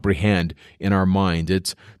to comprehend in our mind.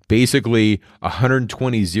 It's basically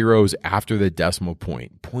 120 zeros after the decimal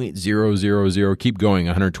point, 0.000, keep going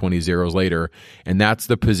 120 zeros later, and that's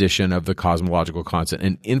the position of the cosmological constant,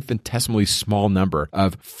 an infinitesimally small number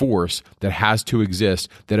of force that has to exist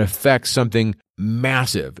that affects something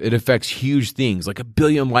massive. It affects huge things, like 1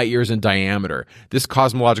 billion light years in diameter. This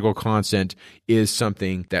cosmological constant is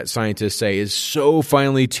something that scientists say is so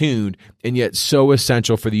finely tuned and yet so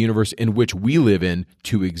essential for the universe in which we live in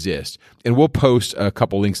to exist. And we'll post a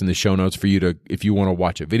couple links in the show notes for you to, if you want to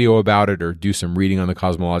watch a video about it or do some reading on the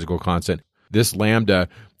cosmological constant. This lambda,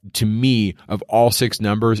 to me, of all 6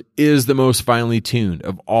 numbers, is the most finely tuned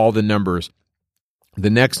of all the numbers. The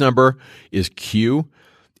next number is Q,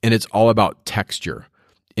 and it's all about texture.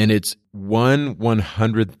 And it's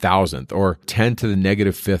 1/100,000th, or 10 to the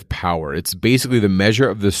negative 5th power. It's basically the measure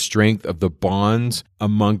of the strength of the bonds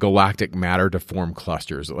among galactic matter to form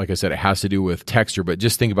clusters. Like I said, it has to do with texture, but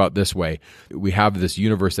just think about it this way. We have this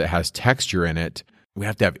universe that has texture in it. We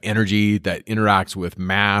have to have energy that interacts with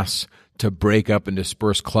mass to break up and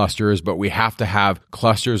disperse clusters, but we have to have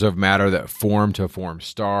clusters of matter that form to form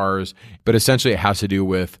stars. But essentially, it has to do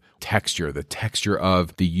with texture, the texture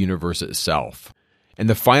of the universe itself. And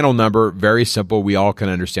the final number, very simple, we all can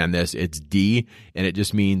understand this. It's D, and it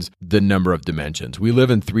just means the number of dimensions. We live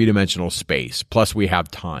in three-dimensional space, plus we have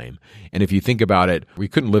time. And if you think about it, we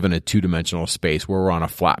couldn't live in a two-dimensional space where we're on a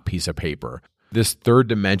flat piece of paper. This third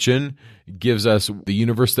dimension gives us the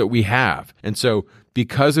universe that we have. And so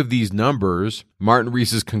because of these numbers, Martin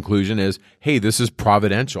Rees's conclusion is, hey, this is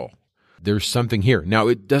providential. There's something here. Now,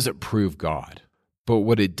 it doesn't prove God, but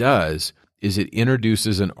what it does is it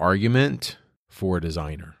introduces an argument for a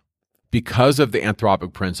designer. Because of the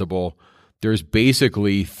anthropic principle, there's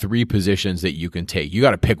basically three positions that you can take. You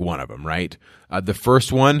got to pick one of them, right? The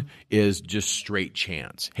first one is just straight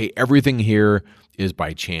chance. Hey, everything here is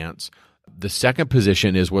by chance. The second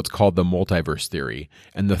position is what's called the multiverse theory.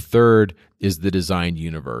 And the third is the designed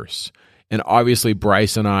universe. And obviously,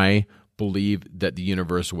 Bryce and I believe that the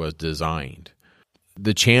universe was designed.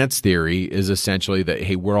 The chance theory is essentially that,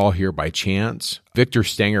 hey, we're all here by chance. Victor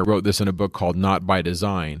Stenger wrote this in a book called Not by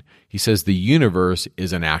Design. He says the universe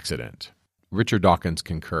is an accident. Richard Dawkins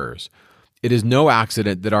concurs. It is no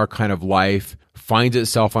accident that our kind of life finds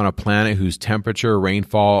itself on a planet whose temperature,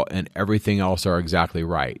 rainfall, and everything else are exactly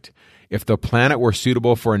right. If the planet were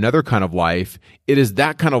suitable for another kind of life, it is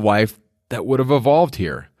that kind of life that would have evolved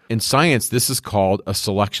here. In science, this is called a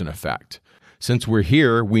selection effect. Since we're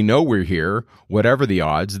here, we know we're here. Whatever the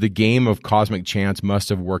odds, the game of cosmic chance must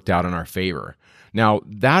have worked out in our favor. Now,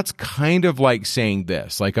 that's kind of like saying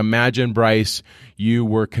this. Like, imagine, Bryce, you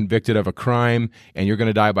were convicted of a crime and you're going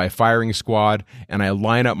to die by firing squad, and I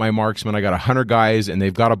line up my marksmen. I got 100 guys and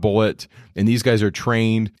they've got a bullet, and these guys are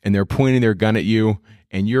trained and they're pointing their gun at you,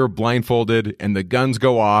 and you're blindfolded and the guns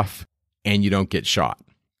go off and you don't get shot.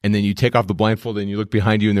 And then you take off the blindfold and you look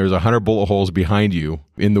behind you and there's 100 bullet holes behind you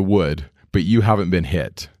in the wood, but you haven't been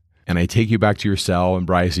hit. And I take you back to your cell, and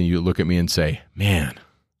Bryce, and you look at me and say, man,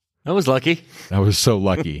 I was lucky. I was so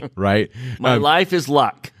lucky, right? My life is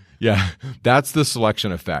luck. Yeah, that's the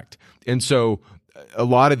selection effect. And so a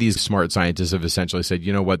lot of these smart scientists have essentially said,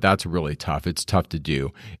 you know what, that's really tough. It's tough to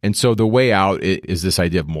do. And so the way out is this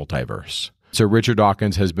idea of multiverse. So Richard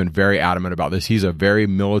Dawkins has been very adamant about this. He's a very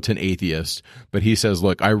militant atheist, but he says,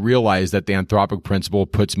 look, I realize that the anthropic principle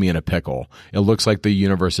puts me in a pickle. It looks like the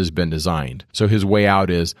universe has been designed. So his way out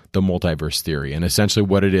is the multiverse theory. And essentially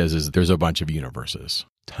what it is there's a bunch of universes,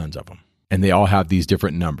 tons of them. And they all have these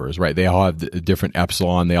different numbers, right? They all have a different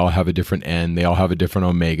epsilon. They all have a different n. They all have a different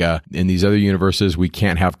omega. In these other universes, we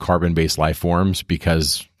can't have carbon-based life forms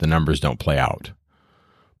because the numbers don't play out.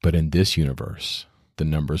 But in this universe, the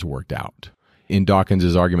numbers worked out. In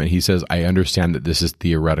Dawkins' argument, he says, I understand that this is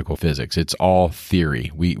theoretical physics. It's all theory.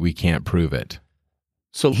 We can't prove it.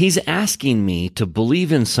 So he's asking me to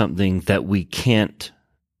believe in something that we can't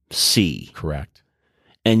see. Correct.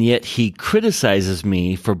 And yet he criticizes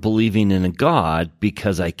me for believing in a God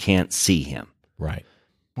because I can't see him. Right.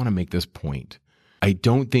 I want to make this point. I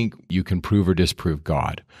don't think you can prove or disprove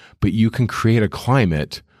God, but you can create a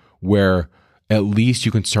climate where at least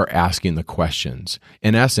you can start asking the questions.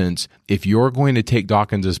 In essence, if you're going to take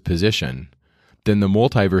Dawkins' position, then the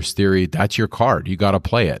multiverse theory, that's your card. You got to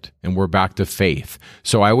play it. And we're back to faith.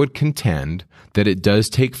 So I would contend that it does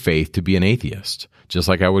take faith to be an atheist, just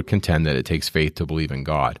like I would contend that it takes faith to believe in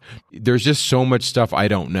God. There's just so much stuff I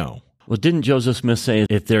don't know. Well, didn't Joseph Smith say,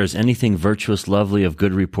 if there is anything virtuous, lovely, of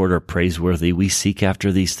good report, or praiseworthy, we seek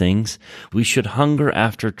after these things? We should hunger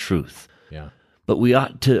after truth. Yeah. But we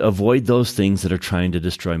ought to avoid those things that are trying to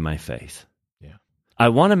destroy my faith. Yeah. I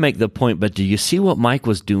want to make the point, but do you see what Mike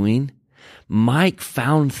was doing? Mike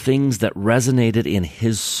found things that resonated in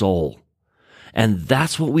his soul. And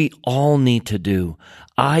that's what we all need to do.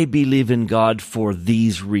 I believe in God for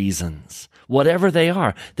these reasons. Whatever they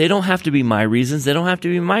are. They don't have to be my reasons. They don't have to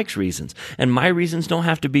be Mike's reasons. And my reasons don't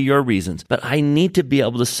have to be your reasons. But I need to be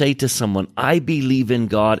able to say to someone, I believe in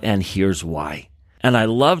God, and here's why. And I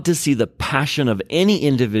love to see the passion of any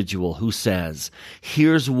individual who says,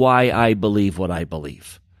 here's why I believe what I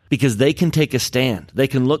believe. Because they can take a stand. They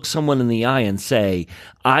can look someone in the eye and say,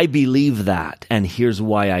 I believe that, and here's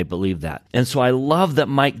why I believe that. And so I love that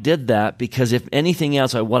Mike did that, because if anything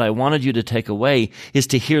else, what I wanted you to take away is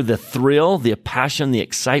to hear the thrill, the passion, the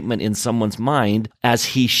excitement in someone's mind as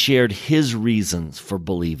he shared his reasons for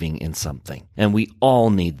believing in something. And we all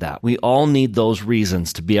need that. We all need those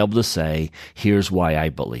reasons to be able to say, here's why I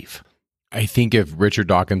believe. I think if Richard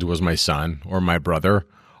Dawkins was my son or my brother,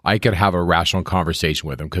 I could have a rational conversation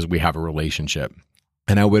with him because we have a relationship.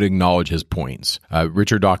 and I would acknowledge his points.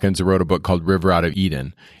 Richard Dawkins wrote a book called River Out of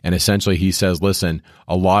Eden, and essentially he says, listen,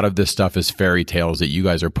 a lot of this stuff is fairy tales that you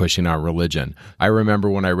guys are pushing on religion. I remember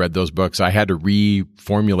when I read those books, I had to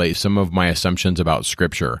reformulate some of my assumptions about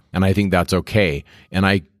Scripture, and I think that's okay. And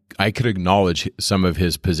I could acknowledge some of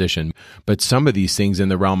his position, but some of these things in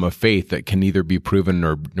the realm of faith that can neither be proven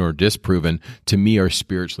nor disproven, to me, are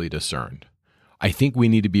spiritually discerned. I think we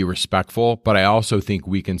need to be respectful, but I also think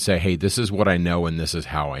we can say, hey, this is what I know and this is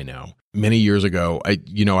how I know. Many years ago,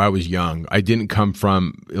 I was young. I didn't come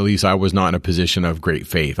from, at least I was not in a position of great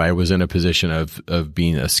faith. I was in a position of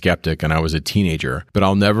being a skeptic, and I was a teenager. But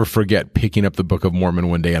I'll never forget picking up the Book of Mormon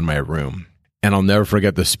one day in my room. And I'll never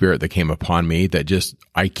forget the spirit that came upon me that just,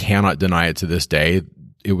 I cannot deny it to this day.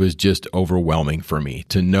 It was just overwhelming for me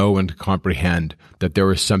to know and to comprehend that there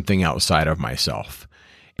was something outside of myself.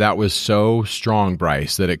 That was so strong,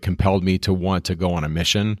 Bryce, that it compelled me to want to go on a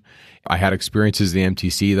mission. I had experiences in the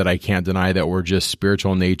MTC that I can't deny that were just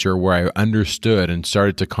spiritual in nature, where I understood and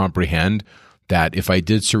started to comprehend that if I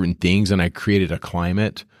did certain things and I created a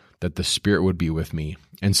climate, that the Spirit would be with me.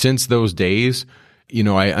 And since those days,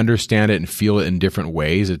 I understand it and feel it in different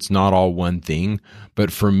ways. It's not all one thing. But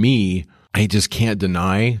for me, I just can't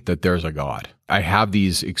deny that there's a God. I have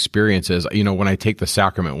these experiences, when I take the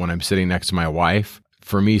sacrament, when I'm sitting next to my wife,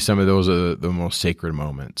 for me, some of those are the most sacred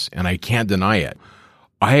moments, and I can't deny it.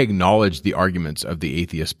 I acknowledge the arguments of the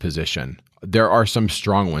atheist position. There are some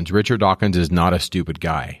strong ones. Richard Dawkins is not a stupid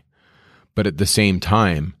guy. But at the same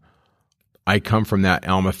time, I come from that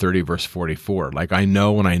Alma 30, verse 44. Like, I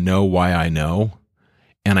know and I know why I know,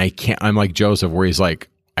 and I'm like Joseph, where he's like,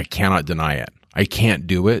 I cannot deny it. I can't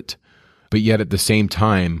do it. But yet at the same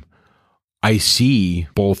time, I see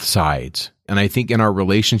both sides. And I think in our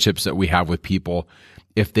relationships that we have with people,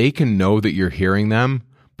 if they can know that you're hearing them,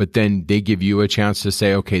 but then they give you a chance to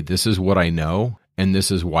say, okay, this is what I know, and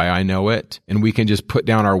this is why I know it, and we can just put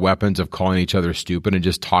down our weapons of calling each other stupid and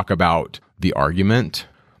just talk about the argument.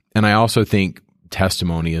 And I also think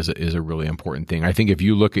testimony is a really important thing. I think if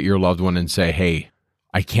you look at your loved one and say, hey,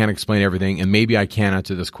 I can't explain everything, and maybe I can't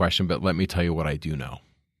answer this question, but let me tell you what I do know.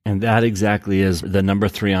 And that exactly is the number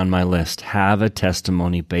 3 on my list. Have a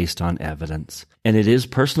testimony based on evidence. And it is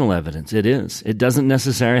personal evidence. It is. It doesn't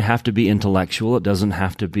necessarily have to be intellectual. It doesn't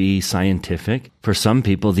have to be scientific. For some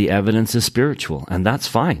people, the evidence is spiritual, and that's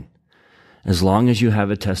fine, as long as you have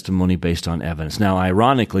a testimony based on evidence. Now,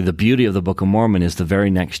 ironically, the beauty of the Book of Mormon is the very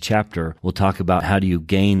next chapter will talk about how do you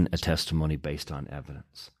gain a testimony based on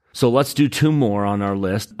evidence. So let's do 2 more on our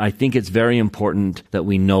list. I think it's very important that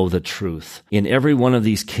we know the truth. In every one of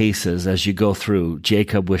these cases, as you go through,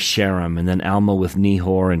 Jacob with Sherem, and then Alma with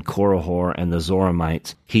Nehor and Korihor and the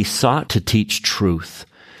Zoramites, he sought to teach truth.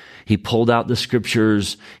 He pulled out the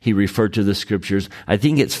Scriptures. He referred to the Scriptures. I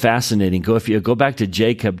think it's fascinating. If you go back to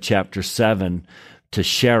Jacob chapter 7 to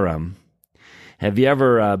Sherem, have you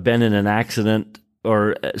ever been in an accident,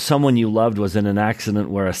 or someone you loved was in an accident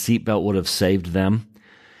where a seatbelt would have saved them?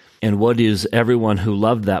 And what does everyone who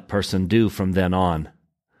loved that person do from then on?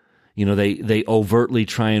 They overtly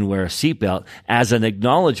try and wear a seatbelt as an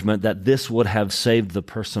acknowledgement that this would have saved the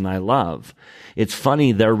person I love. It's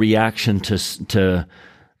funny, their reaction to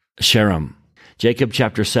Sherem. Jacob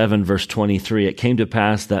chapter 7, verse 23, it came to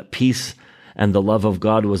pass that peace and the love of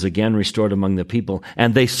God was again restored among the people,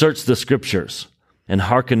 and they searched the Scriptures and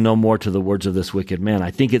hearken no more to the words of this wicked man.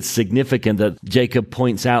 I think it's significant that Jacob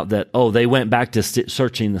points out that, they went back to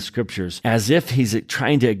searching the Scriptures, as if he's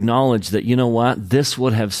trying to acknowledge that, you know what, this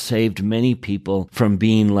would have saved many people from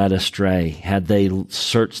being led astray had they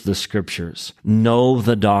searched the Scriptures. Know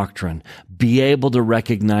the doctrine. Be able to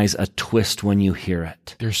recognize a twist when you hear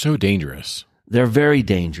it. They're so dangerous. They're very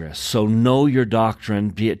dangerous. So know your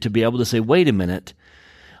doctrine to be able to say, wait a minute,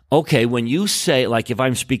 okay, when you say, like if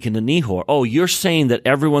I'm speaking to Nehor, you're saying that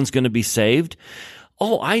everyone's going to be saved?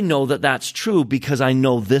 I know that that's true because I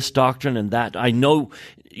know this doctrine and that. I know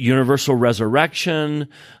universal resurrection,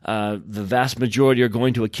 the vast majority are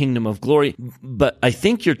going to a kingdom of glory. But I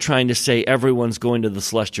think you're trying to say everyone's going to the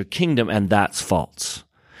celestial kingdom, and that's false.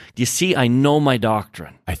 Do you see? I know my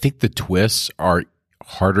doctrine. I think the twists are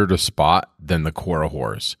harder to spot than the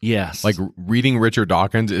Korihors. Yes. Like reading Richard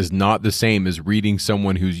Dawkins is not the same as reading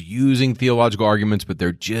someone who's using theological arguments, but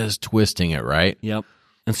they're just twisting it, right? Yep.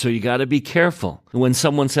 And so you got to be careful. When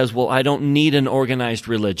someone says, well, I don't need an organized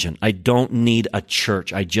religion. I don't need a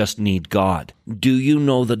church. I just need God. Do you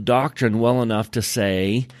know the doctrine well enough to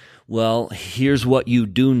say, well, here's what you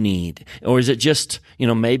do need? Or is it just,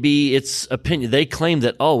 maybe it's opinion. They claim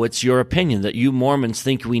that, it's your opinion, that you Mormons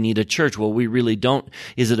think we need a church. Well, we really don't.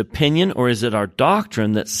 Is it opinion, or is it our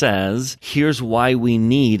doctrine that says, here's why we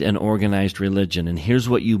need an organized religion, and here's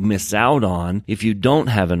what you miss out on if you don't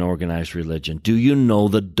have an organized religion? Do you know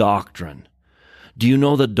the doctrine? Do you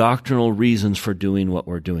know the doctrinal reasons for doing what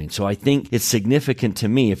we're doing? So I think it's significant to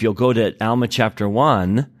me. If you'll go to Alma chapter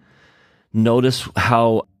 1, notice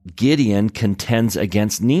how Gideon contends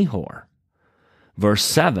against Nehor. Verse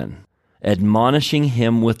 7, admonishing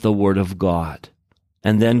him with the word of God.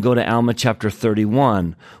 And then go to Alma chapter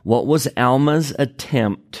 31. What was Alma's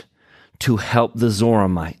attempt to help the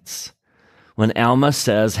Zoramites? When Alma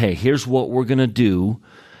says, hey, here's what we're going to do,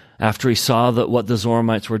 after he saw what the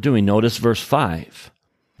Zoramites were doing. Notice verse 5.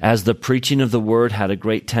 As the preaching of the word had a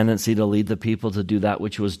great tendency to lead the people to do that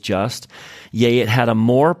which was just, yea, it had a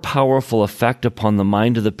more powerful effect upon the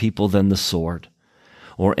mind of the people than the sword,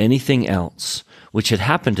 or anything else which had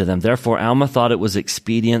happened to them. Therefore, Alma thought it was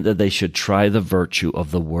expedient that they should try the virtue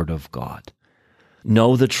of the word of God.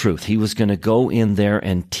 Know the truth. He was going to go in there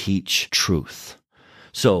and teach truth.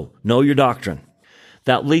 So, know your doctrine.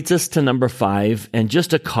 That leads us to number 5, and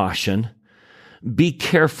just a caution. Be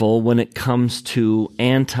careful when it comes to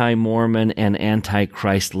anti-Mormon and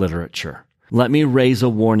anti-Christ literature. Let me raise a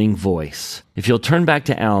warning voice. If you'll turn back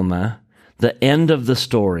to Alma, the end of the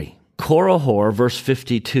story, Korihor, verse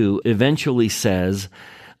 52, eventually says,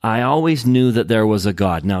 I always knew that there was a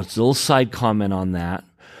God. Now, it's a little side comment on that.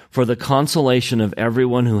 For the consolation of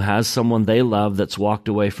everyone who has someone they love that's walked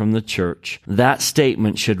away from the church, that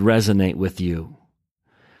statement should resonate with you.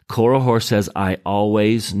 Korihor says, I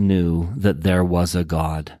always knew that there was a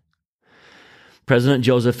God. President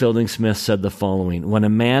Joseph Fielding Smith said the following, when a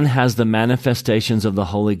man has the manifestations of the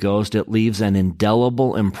Holy Ghost, it leaves an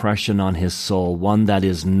indelible impression on his soul, one that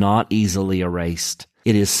is not easily erased.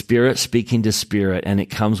 It is spirit speaking to spirit, and it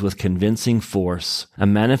comes with convincing force. A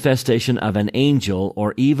manifestation of an angel,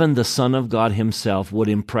 or even the Son of God himself, would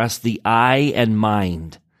impress the eye and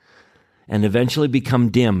mind, and eventually become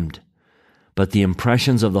dimmed. But the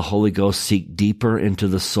impressions of the Holy Ghost seek deeper into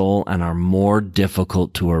the soul and are more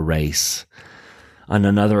difficult to erase. On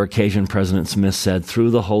another occasion, President Smith said, through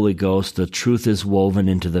the Holy Ghost, the truth is woven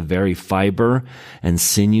into the very fiber and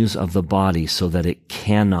sinews of the body so that it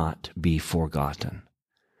cannot be forgotten.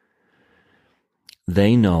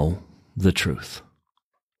 They know the truth.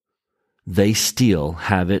 They still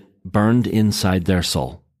have it burned inside their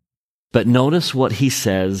soul. But notice what he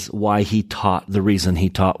says, why he taught, the reason he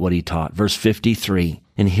taught what he taught. Verse 53,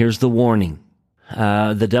 and here's the warning.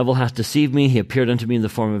 The devil hath deceived me. He appeared unto me in the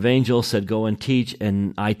form of angel, said, go and teach.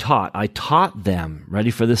 And I taught them.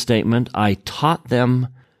 Ready for this statement? I taught them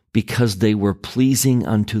because they were pleasing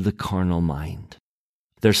unto the carnal mind.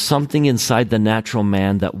 There's something inside the natural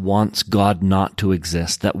man that wants God not to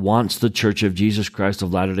exist, that wants the Church of Jesus Christ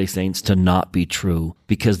of Latter-day Saints to not be true,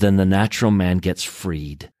 because then the natural man gets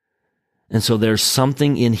freed. And so there's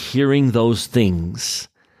something in hearing those things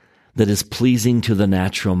that is pleasing to the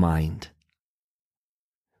natural mind.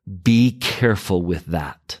 Be careful with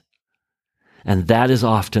that. And that is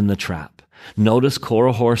often the trap. Notice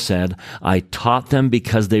Korihor said, I taught them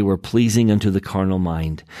because they were pleasing unto the carnal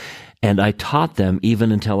mind. And I taught them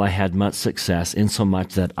even until I had much success,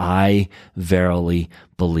 insomuch that I verily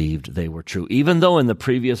believed they were true. Even though in the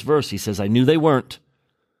previous verse he says, I knew they weren't.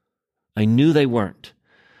 I knew they weren't.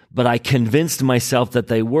 But I convinced myself that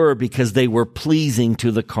they were because they were pleasing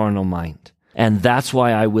to the carnal mind. And that's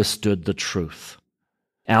why I withstood the truth.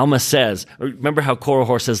 Alma says, remember how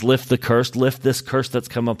Korihor says, lift this curse that's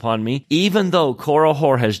come upon me? Even though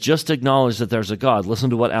Korihor has just acknowledged that there's a God, listen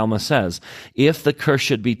to what Alma says. If the curse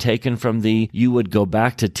should be taken from thee, you would go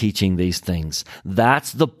back to teaching these things.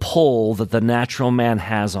 That's the pull that the natural man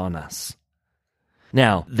has on us.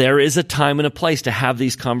 Now, there is a time and a place to have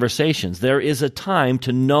these conversations. There is a time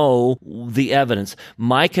to know the evidence.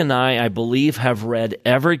 Mike and I believe, have read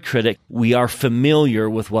every critic. We are familiar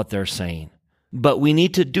with what they're saying. But we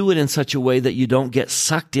need to do it in such a way that you don't get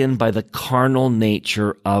sucked in by the carnal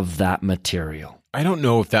nature of that material. I don't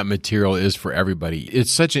know if that material is for everybody. It's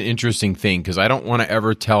such an interesting thing because I don't want to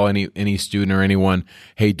ever tell any student or anyone,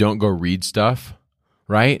 hey, don't go read stuff,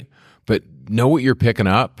 right? But know what you're picking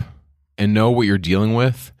up. And know what you're dealing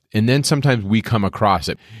with. And then sometimes we come across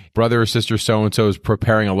it. Brother or sister so-and-so is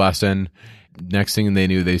preparing a lesson. Next thing they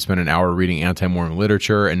knew, they spent an hour reading anti-Mormon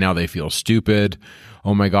literature, and now they feel stupid.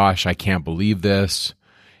 Oh my gosh, I can't believe this.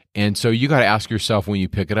 And so you got to ask yourself when you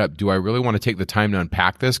pick it up, do I really want to take the time to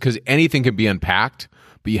unpack this? Because anything can be unpacked,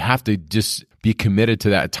 but you have to just be committed to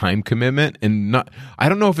that time commitment. And I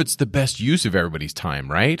don't know if it's the best use of everybody's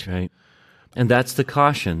time, right? Right. And that's the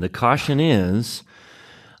caution. The caution is,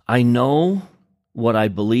 I know what I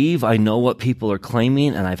believe, I know what people are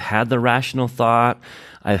claiming, and I've had the rational thought,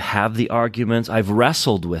 I've had the arguments, I've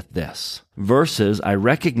wrestled with this, versus I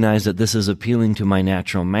recognize that this is appealing to my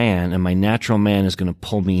natural man, and my natural man is going to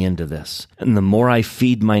pull me into this. And the more I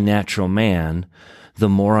feed my natural man, the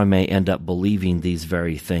more I may end up believing these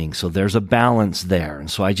very things. So there's a balance there.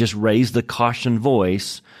 And so I just raise the caution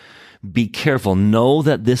voice. Be careful. Know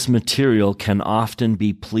that this material can often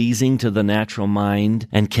be pleasing to the natural mind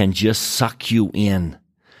and can just suck you in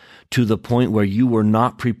to the point where you were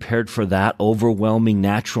not prepared for that overwhelming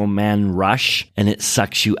natural man rush, and it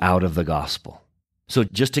sucks you out of the gospel. So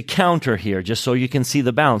just to counter here, just so you can see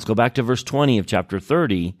the balance, go back to verse 20 of chapter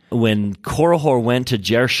 30. When Korihor went to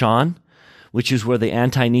Jershon, which is where the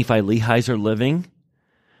anti-Nephi Lehi's are living,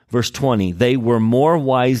 verse 20, they were more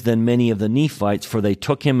wise than many of the Nephites, for they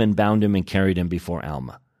took him and bound him and carried him before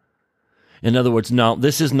Alma. In other words, no,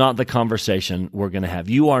 this is not the conversation we're going to have.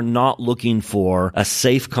 You are not looking for a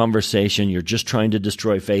safe conversation. You're just trying to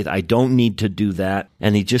destroy faith. I don't need to do that.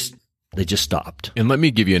 And they just stopped. And let me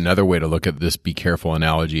give you another way to look at this be careful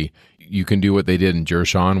analogy. You can do what they did in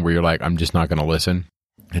Jershon, where you're like, I'm just not going to listen.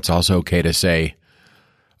 It's also okay to say,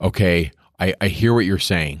 okay, I hear what you're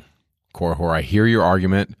saying, Korihor. I hear your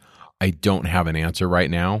argument. I don't have an answer right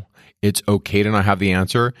now. It's okay to not have the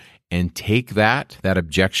answer, and take that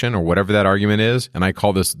objection or whatever that argument is, and I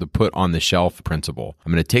call this the put on the shelf principle.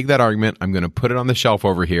 I'm going to take that argument, I'm going to put it on the shelf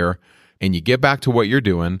over here, and you get back to what you're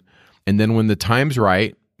doing, and then when the time's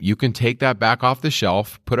right, you can take that back off the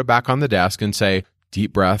shelf, put it back on the desk, and say,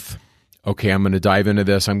 deep breath. Okay, I'm going to dive into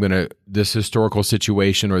this historical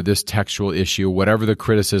situation or this textual issue, whatever the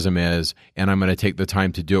criticism is, and I'm going to take the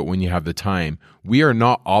time to do it when you have the time. We are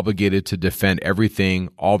not obligated to defend everything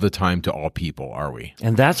all the time to all people, are we?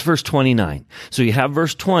 And that's verse 29. So you have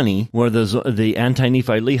verse 20 where the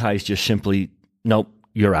anti-Nephi Lehi's just simply, nope,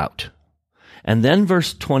 you're out. And then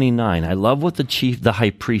verse 29, I love what the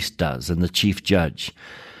high priest does and the chief judge.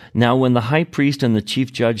 Now when the high priest and the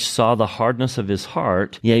chief judge saw the hardness of his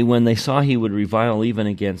heart, yea, when they saw he would revile even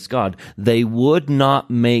against God, they would not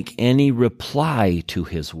make any reply to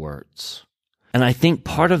his words. And I think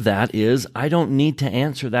part of that is I don't need to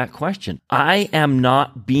answer that question. I am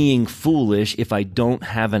not being foolish if I don't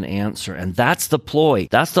have an answer. And that's the ploy.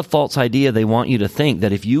 That's the false idea they want you to think,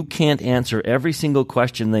 that if you can't answer every single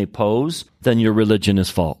question they pose, then your religion is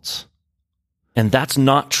false. And that's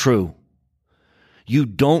not true. You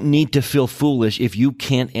don't need to feel foolish if you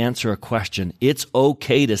can't answer a question. It's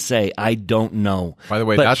okay to say, I don't know. By the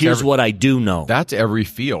way, but here's what I do know. That's every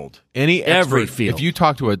field. Every field. If you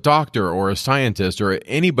talk to a doctor or a scientist or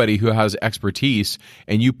anybody who has expertise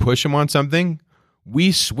and you push them on something,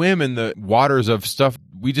 we swim in the waters of stuff.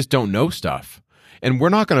 We just don't know stuff. And we're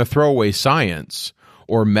not going to throw away science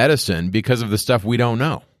or medicine because of the stuff we don't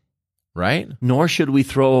know. Right? Nor should we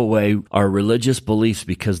throw away our religious beliefs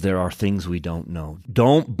because there are things we don't know.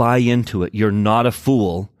 Don't buy into it. You're not a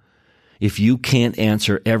fool if you can't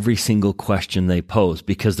answer every single question they pose,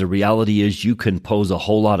 because the reality is you can pose a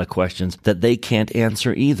whole lot of questions that they can't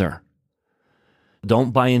answer either.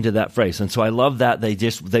 Don't buy into that phrase. And so I love that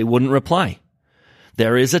they wouldn't reply.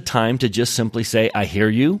 There is a time to just simply say, I hear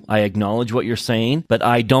you, I acknowledge what you're saying, but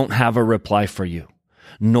I don't have a reply for you,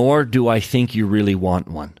 nor do I think you really want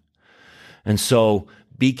one. And so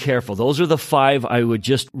be careful. Those are the 5 I would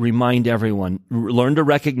just remind everyone. Learn to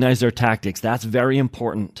recognize their tactics. That's very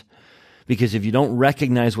important, because if you don't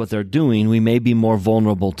recognize what they're doing, we may be more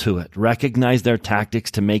vulnerable to it. Recognize their tactics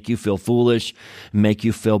to make you feel foolish, make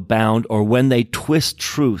you feel bound, or when they twist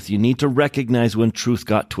truth. You need to recognize when truth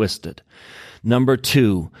got twisted. Number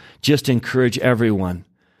 2, just encourage everyone.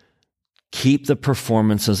 Keep the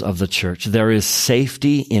performances of the church. There is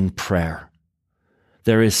safety in prayer.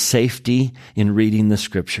 There is safety in reading the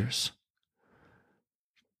scriptures.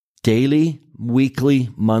 Daily, weekly,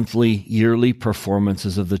 monthly, yearly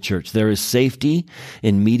performances of the church. There is safety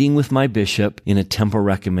in meeting with my bishop in a temple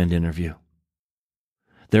recommend interview.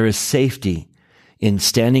 There is safety in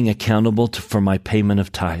standing accountable for my payment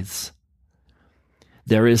of tithes.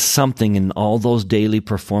 There is something in all those daily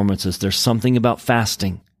performances. There's something about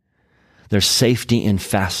fasting. There's safety in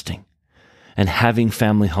fasting and having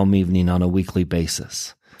family home evening on a weekly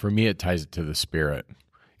basis. For me, it ties it to the Spirit.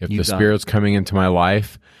 If the Spirit's coming into my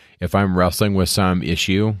life, if I'm wrestling with some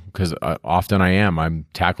issue, because often I am, I'm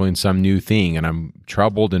tackling some new thing and I'm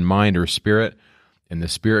troubled in mind or spirit, and the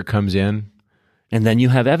Spirit comes in And then you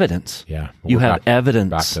have evidence. Yeah. You have evidence.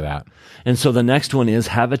 Back to that. And so the next one is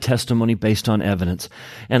have a testimony based on evidence.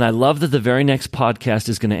 And I love that the very next podcast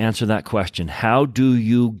is going to answer that question. How do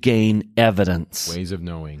you gain evidence? Ways of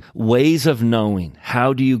knowing. Ways of knowing.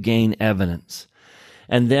 How do you gain evidence?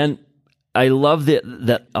 And then I love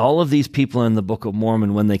that all of these people in the Book of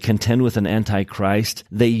Mormon, when they contend with an antichrist,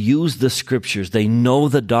 they use the scriptures. They know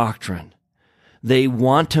the doctrine. They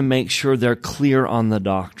want to make sure they're clear on the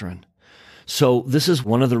doctrine. So this is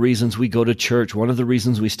one of the reasons we go to church. One of the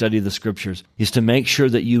reasons we study the scriptures is to make sure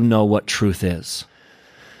that you know what truth is.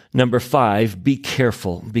 Number 5, be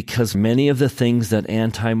careful, because many of the things that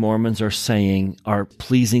anti-Mormons are saying are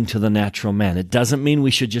pleasing to the natural man. It doesn't mean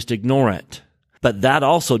we should just ignore it. But that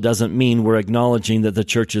also doesn't mean we're acknowledging that the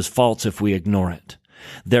church is false if we ignore it.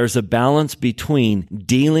 There's a balance between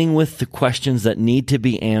dealing with the questions that need to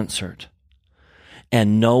be answered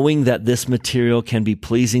and knowing that this material can be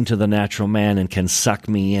pleasing to the natural man and can suck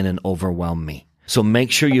me in and overwhelm me. So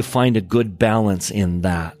make sure you find a good balance in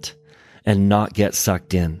that and not get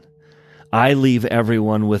sucked in. I leave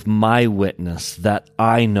everyone with my witness that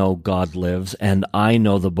I know God lives and I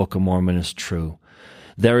know the Book of Mormon is true.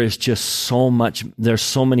 There is just there's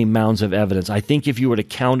so many mounds of evidence. I think if you were to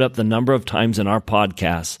count up the number of times in our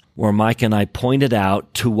podcasts where Mike and I pointed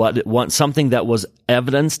out to something that was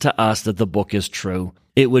evidence to us that the book is true,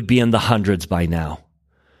 it would be in the hundreds by now.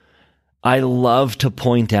 I love to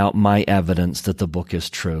point out my evidence that the book is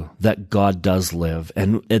true, that God does live.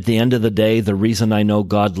 And at the end of the day, the reason I know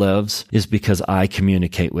God lives is because I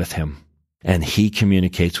communicate with him and he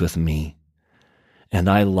communicates with me. And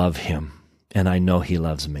I love him. And I know he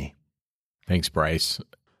loves me. Thanks, Bryce.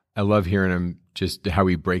 I love hearing him, just how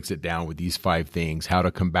he breaks it down with these 5 things, how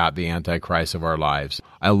to combat the Antichrist of our lives.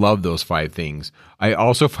 I love those 5 things. I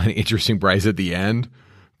also find it interesting, Bryce, at the end,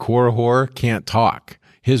 Korihor can't talk.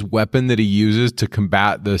 His weapon that he uses to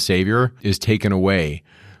combat the Savior is taken away.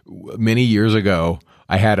 Many years ago,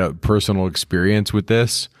 I had a personal experience with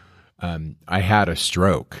this. I had a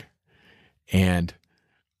stroke, and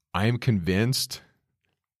I am convinced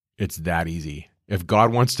it's that easy. If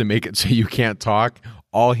God wants to make it so you can't talk,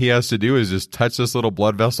 all he has to do is just touch this little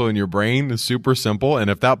blood vessel in your brain. It's super simple.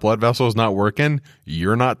 And if that blood vessel is not working,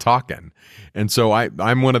 you're not talking. And so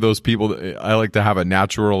I'm one of those people that I like to have a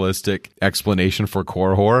naturalistic explanation for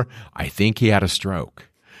Korihor. I think he had a stroke,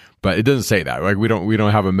 but it doesn't say that. Like we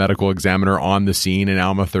don't have a medical examiner on the scene in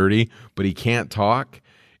Alma 30, but he can't talk.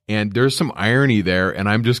 And there's some irony there, and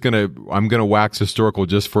I'm gonna wax historical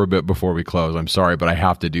just for a bit before we close. I'm sorry, but I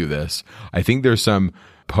have to do this. I think there's some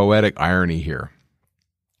poetic irony here.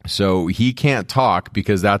 So he can't talk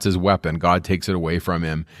because that's his weapon. God takes it away from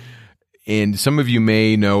him. And some of you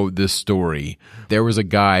may know this story. There was a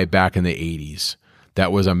guy back in the 80s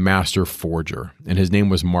that was a master forger, and his name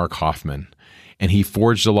was Mark Hoffman. And he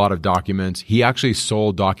forged a lot of documents. He actually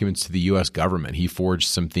sold documents to the U.S. government. He forged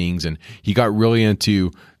some things, and he got really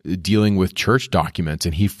into dealing with church documents,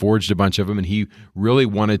 and he forged a bunch of them, and he really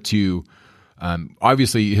wanted to,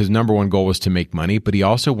 obviously his number one goal was to make money, but he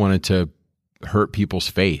also wanted to hurt people's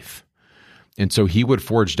faith. And so he would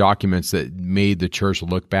forge documents that made the church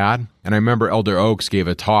look bad. And I remember Elder Oaks gave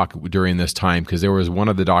a talk during this time because there was one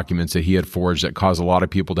of the documents that he had forged that caused a lot of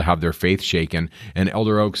people to have their faith shaken. And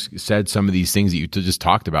Elder Oaks said some of these things that you just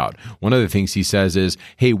talked about. One of the things he says is,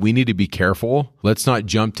 hey, we need to be careful. Let's not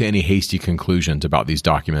jump to any hasty conclusions about these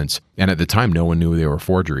documents. And at the time, no one knew they were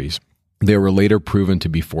forgeries. They were later proven to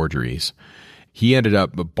be forgeries. He ended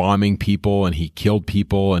up bombing people and he killed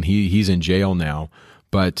people, and he's in jail now.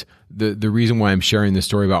 But the reason why I'm sharing this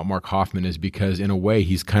story about Mark Hoffman is because in a way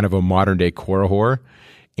he's kind of a modern day Korihor.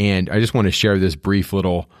 And I just want to share this brief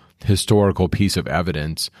little historical piece of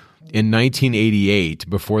evidence. In 1988,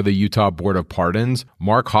 before the Utah Board of Pardons,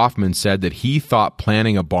 Mark Hoffman said that he thought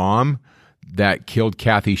planning a bomb that killed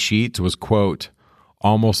Kathy Sheets was, quote,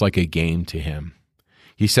 almost like a game to him.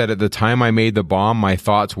 He said, at the time I made the bomb, my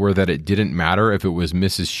thoughts were that it didn't matter if it was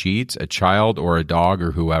Mrs. Sheets, a child, or a dog,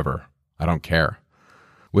 or whoever. I don't care.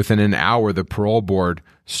 Within an hour, the parole board,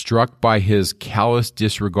 struck by his callous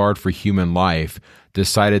disregard for human life,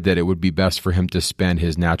 decided that it would be best for him to spend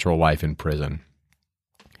his natural life in prison.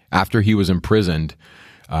 After he was imprisoned,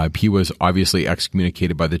 he was obviously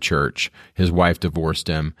excommunicated by the church. His wife divorced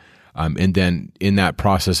him. And then in that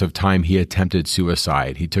process of time, he attempted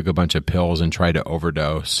suicide. He took a bunch of pills and tried to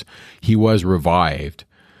overdose. He was revived,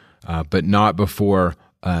 but not before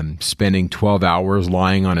spending 12 hours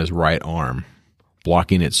lying on his right arm,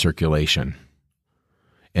 blocking its circulation,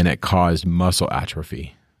 and it caused muscle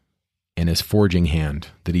atrophy. And his forging hand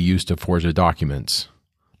that he used to forge the documents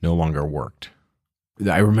no longer worked.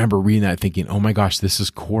 I remember reading that thinking, oh my gosh, this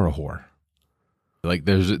is Korihor. Like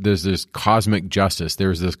there's this cosmic justice,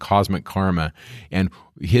 there's this cosmic karma, and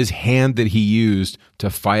his hand that he used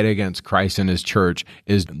to fight against Christ and his church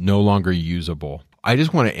is no longer usable. I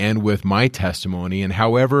just want to end with my testimony, and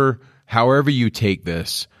however you take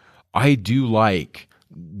this, I do like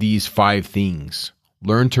these 5 things.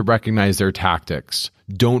 Learn to recognize their tactics.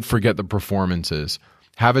 Don't forget the performances.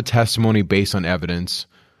 Have a testimony based on evidence.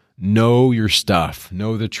 Know your stuff.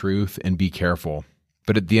 Know the truth and be careful.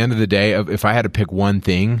 But at the end of the day, if I had to pick one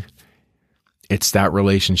thing, it's that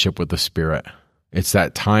relationship with the Spirit. It's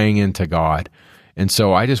that tying into God. And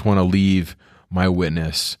so I just want to leave my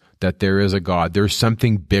witness that there is a God. There's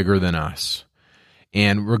something bigger than us.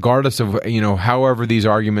 And regardless of, however these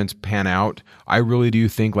arguments pan out, I really do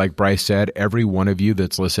think, like Bryce said, every one of you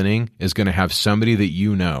that's listening is going to have somebody that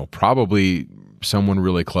you know, probably someone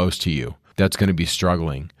really close to you, that's going to be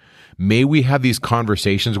struggling. May we have these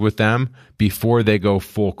conversations with them before they go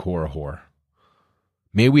full Korihor.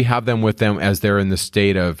 May we have them with them as they're in the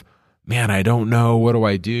state of, man, I don't know, what do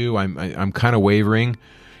I do? I'm kind of wavering.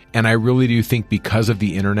 And I really do think because of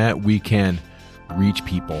the internet, we can reach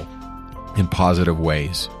people in positive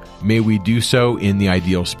ways. May we do so in the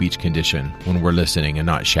ideal speech condition when we're listening and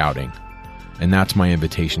not shouting. And that's my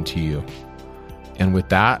invitation to you. And with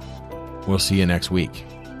that, we'll see you next week.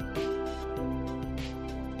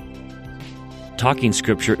 Talking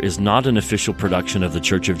Scripture is not an official production of The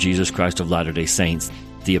Church of Jesus Christ of Latter-day Saints.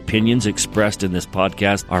 The opinions expressed in this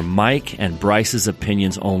podcast are Mike and Bryce's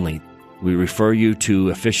opinions only. We refer you to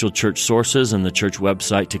official church sources and the church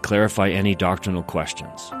website to clarify any doctrinal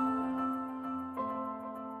questions.